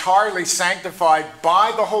are entirely sanctified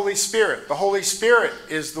by the Holy Spirit. The Holy Spirit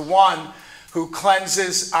is the one who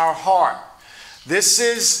cleanses our heart. This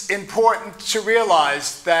is important to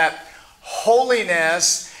realize, that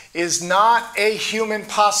holiness is not a human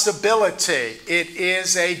possibility. It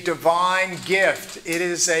is a divine gift. It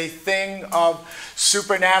is a thing of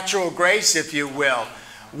supernatural grace, if you will.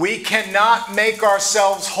 We cannot make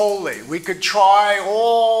ourselves holy. We could try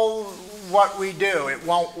all what we do. It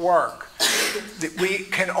won't work. We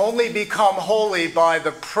can only become holy by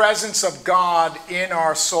the presence of God in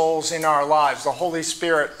our souls, in our lives, the Holy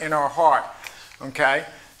Spirit in our heart. Okay?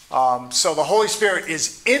 So the Holy Spirit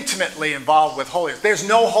is intimately involved with holiness. There's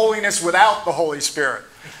no holiness without the Holy Spirit.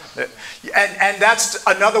 And that's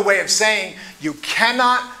another way of saying you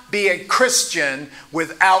cannot be a Christian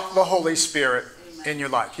without the Holy Spirit in your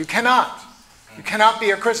life. You cannot. You cannot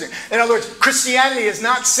be a Christian. In other words, Christianity is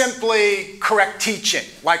not simply correct teaching,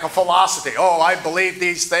 like a philosophy. Oh, I believe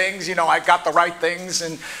these things. You know, I got the right things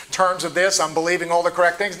in terms of this. I'm believing all the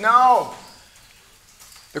correct things. No.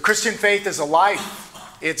 The Christian faith is a life.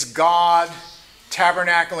 It's God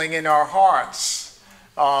tabernacling in our hearts.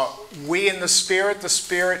 We in the Spirit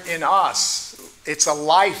in us. It's a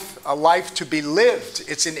life to be lived.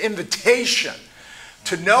 It's an invitation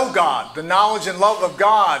to know God, the knowledge and love of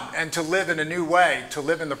God, and to live in a new way, to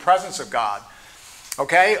live in the presence of God.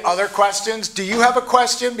 Okay, other questions? Do you have a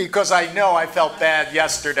question? Because I know I felt bad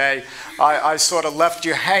yesterday. I sort of left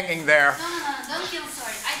you hanging there. No, don't feel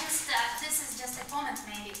sorry. This is just a comment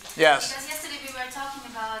maybe. Yes. Because yesterday we were talking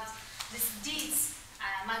about these deeds.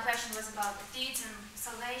 My question was about the deeds and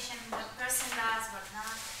salvation, what person does, what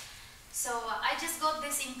not. So I just got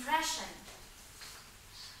this impression,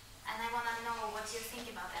 and I want to know what you think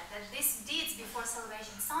about that. That these deeds before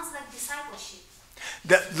salvation sounds like discipleship.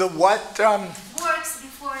 The what? Works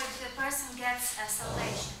before the person gets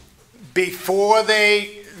salvation. Before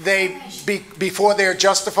before they're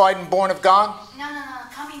justified and born of God? No.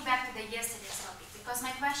 Coming back to the yesterday's topic, because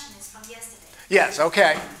my question is from yesterday. Yes.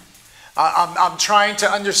 Okay. I'm trying to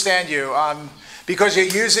understand you because you're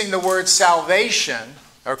using the word salvation.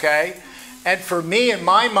 Okay. And for me, in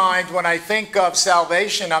my mind, when I think of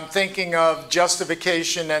salvation, I'm thinking of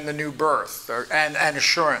justification and the new birth and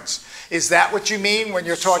assurance. Is that what you mean when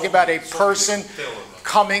you're talking about a person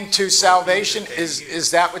coming to salvation? Is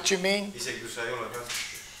that what you mean?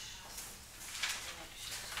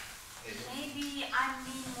 Maybe I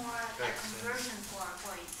mean more a conversion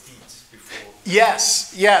point.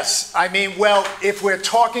 Yes. I mean, well, if we're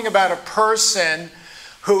talking about a person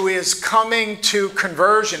who is coming to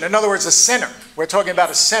conversion, in other words, a sinner. We're talking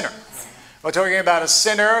about a sinner. We're talking about a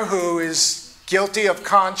sinner who is guilty of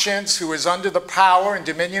conscience, who is under the power and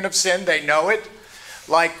dominion of sin. They know it.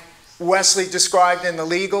 Like Wesley described in the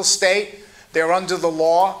legal state, they're under the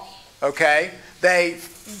law, okay? They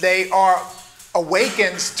are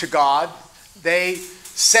awakened to God. They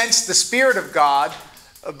sense the Spirit of God,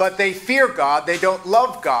 but they fear God. They don't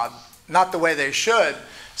love God, not the way they should.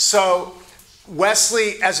 So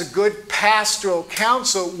Wesley, as a good pastoral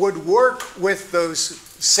counsel, would work with those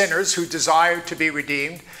sinners who desired to be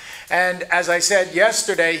redeemed. And as I said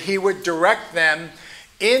yesterday, he would direct them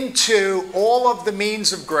into all of the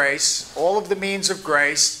means of grace,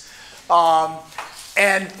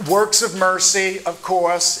 and works of mercy, of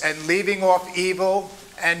course, and leaving off evil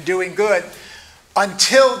and doing good,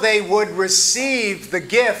 until they would receive the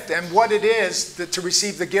gift, and what it is to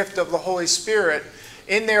receive the gift of the Holy Spirit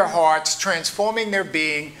in their hearts, transforming their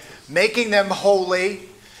being, making them holy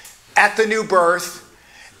at the new birth.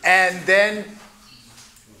 And then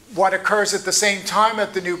what occurs at the same time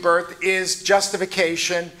at the new birth is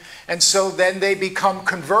justification. And so then they become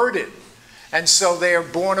converted. And so they are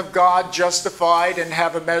born of God, justified, and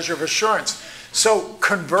have a measure of assurance. So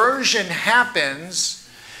conversion happens,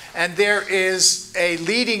 and there is a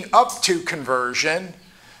leading up to conversion,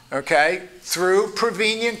 okay, through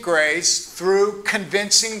prevenient grace, through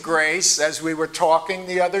convincing grace, as we were talking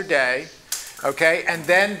the other day, okay, and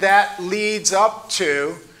then that leads up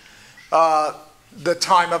to the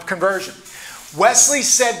time of conversion. Wesley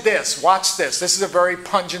said this, watch this, this is a very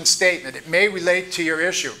pungent statement, it may relate to your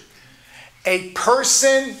issue. A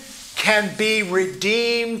person can be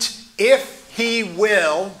redeemed if he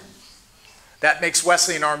will. That makes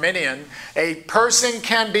Wesley an Arminian. A person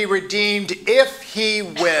can be redeemed if he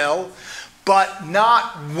will, but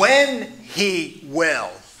not when he will.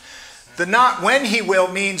 The not when he will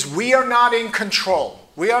means we are not in control.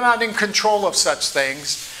 We are not in control of such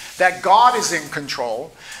things. That God is in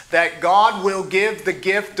control. That God will give the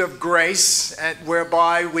gift of grace,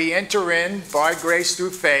 whereby we enter in by grace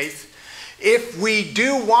through faith. If we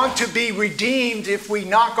do want to be redeemed, if we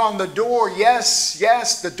knock on the door, yes,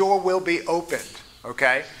 the door will be opened,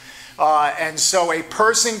 okay? And so a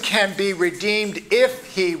person can be redeemed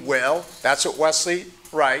if he will, that's what Wesley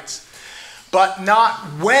writes, but not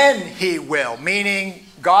when he will, meaning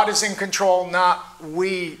God is in control, not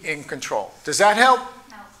we in control. Does that help?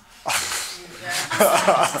 No.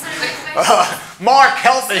 Mark,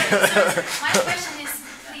 help me. My question is,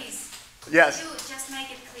 please, yes. could you just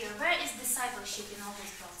make it clear, where is discipleship in all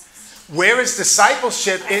this process? Where is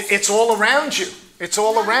discipleship? It's all around you. It's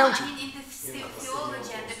all around you. I mean, in the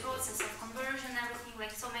theology and the process of conversion, everything,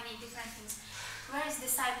 like so many different things. Where is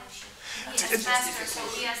discipleship? We as pastors, or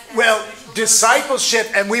we as the Well, discipleship,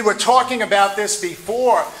 and we were talking about this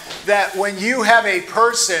before, that when you have a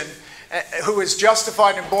person who is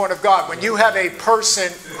justified and born of God, when you have a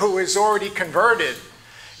person who is already converted,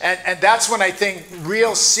 and that's when I think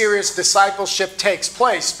real serious discipleship takes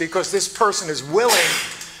place, because this person is willing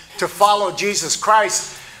to follow Jesus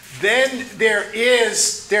Christ, then there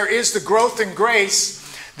is the growth in grace,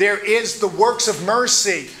 there is the works of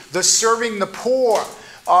mercy, the serving the poor,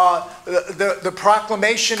 the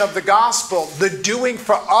proclamation of the gospel, the doing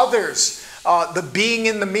for others, the being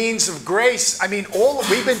in the means of grace. I mean,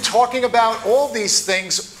 we've been talking about all these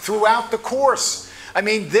things throughout the course. I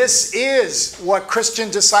mean, this is what Christian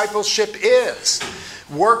discipleship is.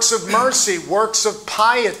 Works of mercy, works of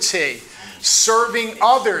piety, serving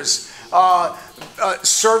others,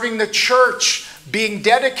 serving the church, being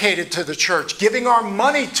dedicated to the church, giving our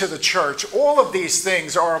money to the church. All of these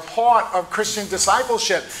things are a part of Christian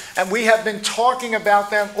discipleship, and we have been talking about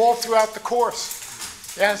them all throughout the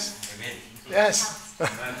course. Yes? Amen. Yes.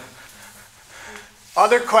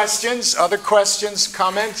 Other questions? Other questions?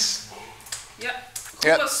 Comments? Yeah.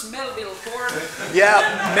 Yep. Who was Melville Horn?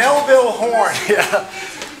 Yeah, Melville Horn. Yeah,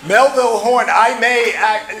 Melville Horn.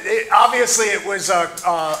 Obviously it was a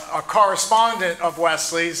correspondent of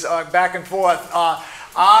Wesley's, back and forth.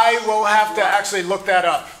 I will have to actually look that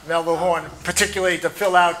up, Melville Horn, particularly to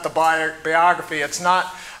fill out the biography. It's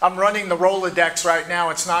not, I'm running the Rolodex right now.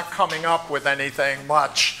 It's not coming up with anything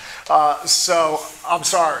much. So I'm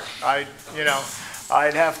sorry.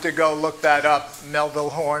 I'd have to go look that up.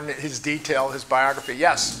 Melville Horn, his detail, his biography.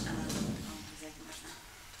 Yes?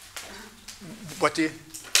 What do you?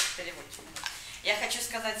 Я хочу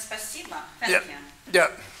сказать спасибо, Yeah. Фэнке. Yeah.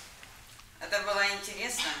 Это было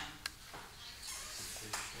интересно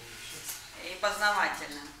и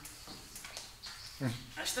познавательно.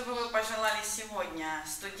 Что бы вы пожелали сегодня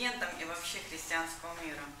студентам и вообще христианскому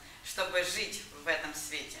миру, чтобы жить в этом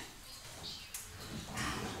свете?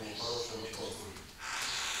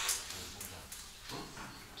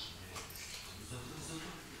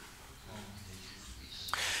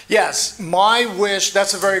 Yes, my wish,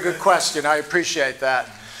 that's a very good question. I appreciate that.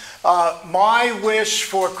 My wish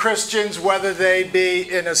for Christians, whether they be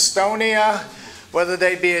in Estonia, whether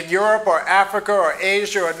they be in Europe or Africa or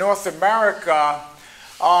Asia or North America,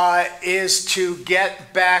 is to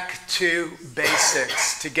get back to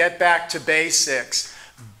basics,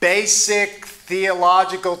 basic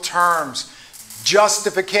theological terms: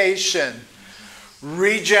 justification,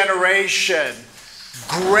 regeneration,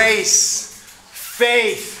 grace,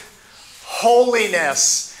 faith,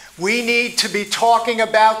 holiness. We need to be talking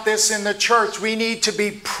about this in the church. We need to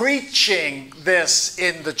be preaching this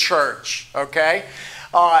in the church, okay?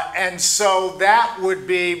 And so that would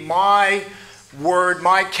be my word,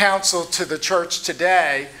 my counsel to the church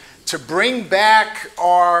today, to bring back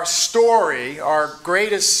our story, our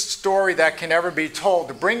greatest story that can ever be told,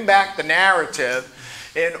 to bring back the narrative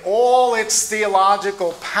in all its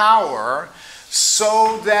theological power,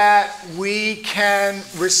 so that we can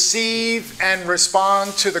receive and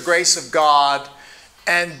respond to the grace of God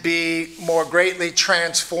and be more greatly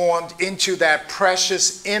transformed into that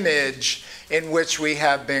precious image in which we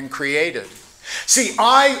have been created. See,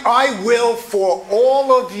 I will for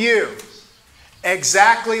all of you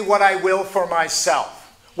exactly what I will for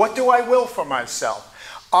myself. What do I will for myself?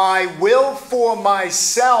 I will for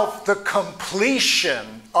myself the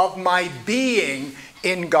completion of my being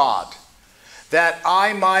in God, that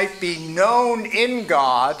I might be known in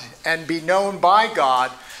God and be known by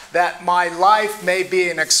God, that my life may be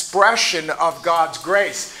an expression of God's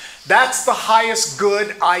grace. That's the highest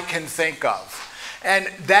good I can think of. And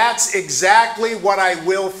that's exactly what I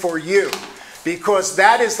will for you, because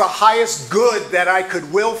that is the highest good that I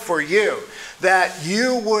could will for you, that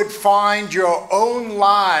you would find your own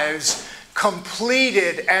lives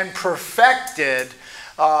completed and perfected,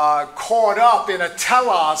 caught up in a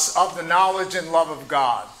telos of the knowledge and love of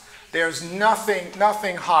God. There's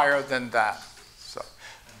nothing higher than that. So,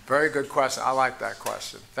 very good question. I like that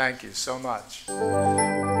question. Thank you so much.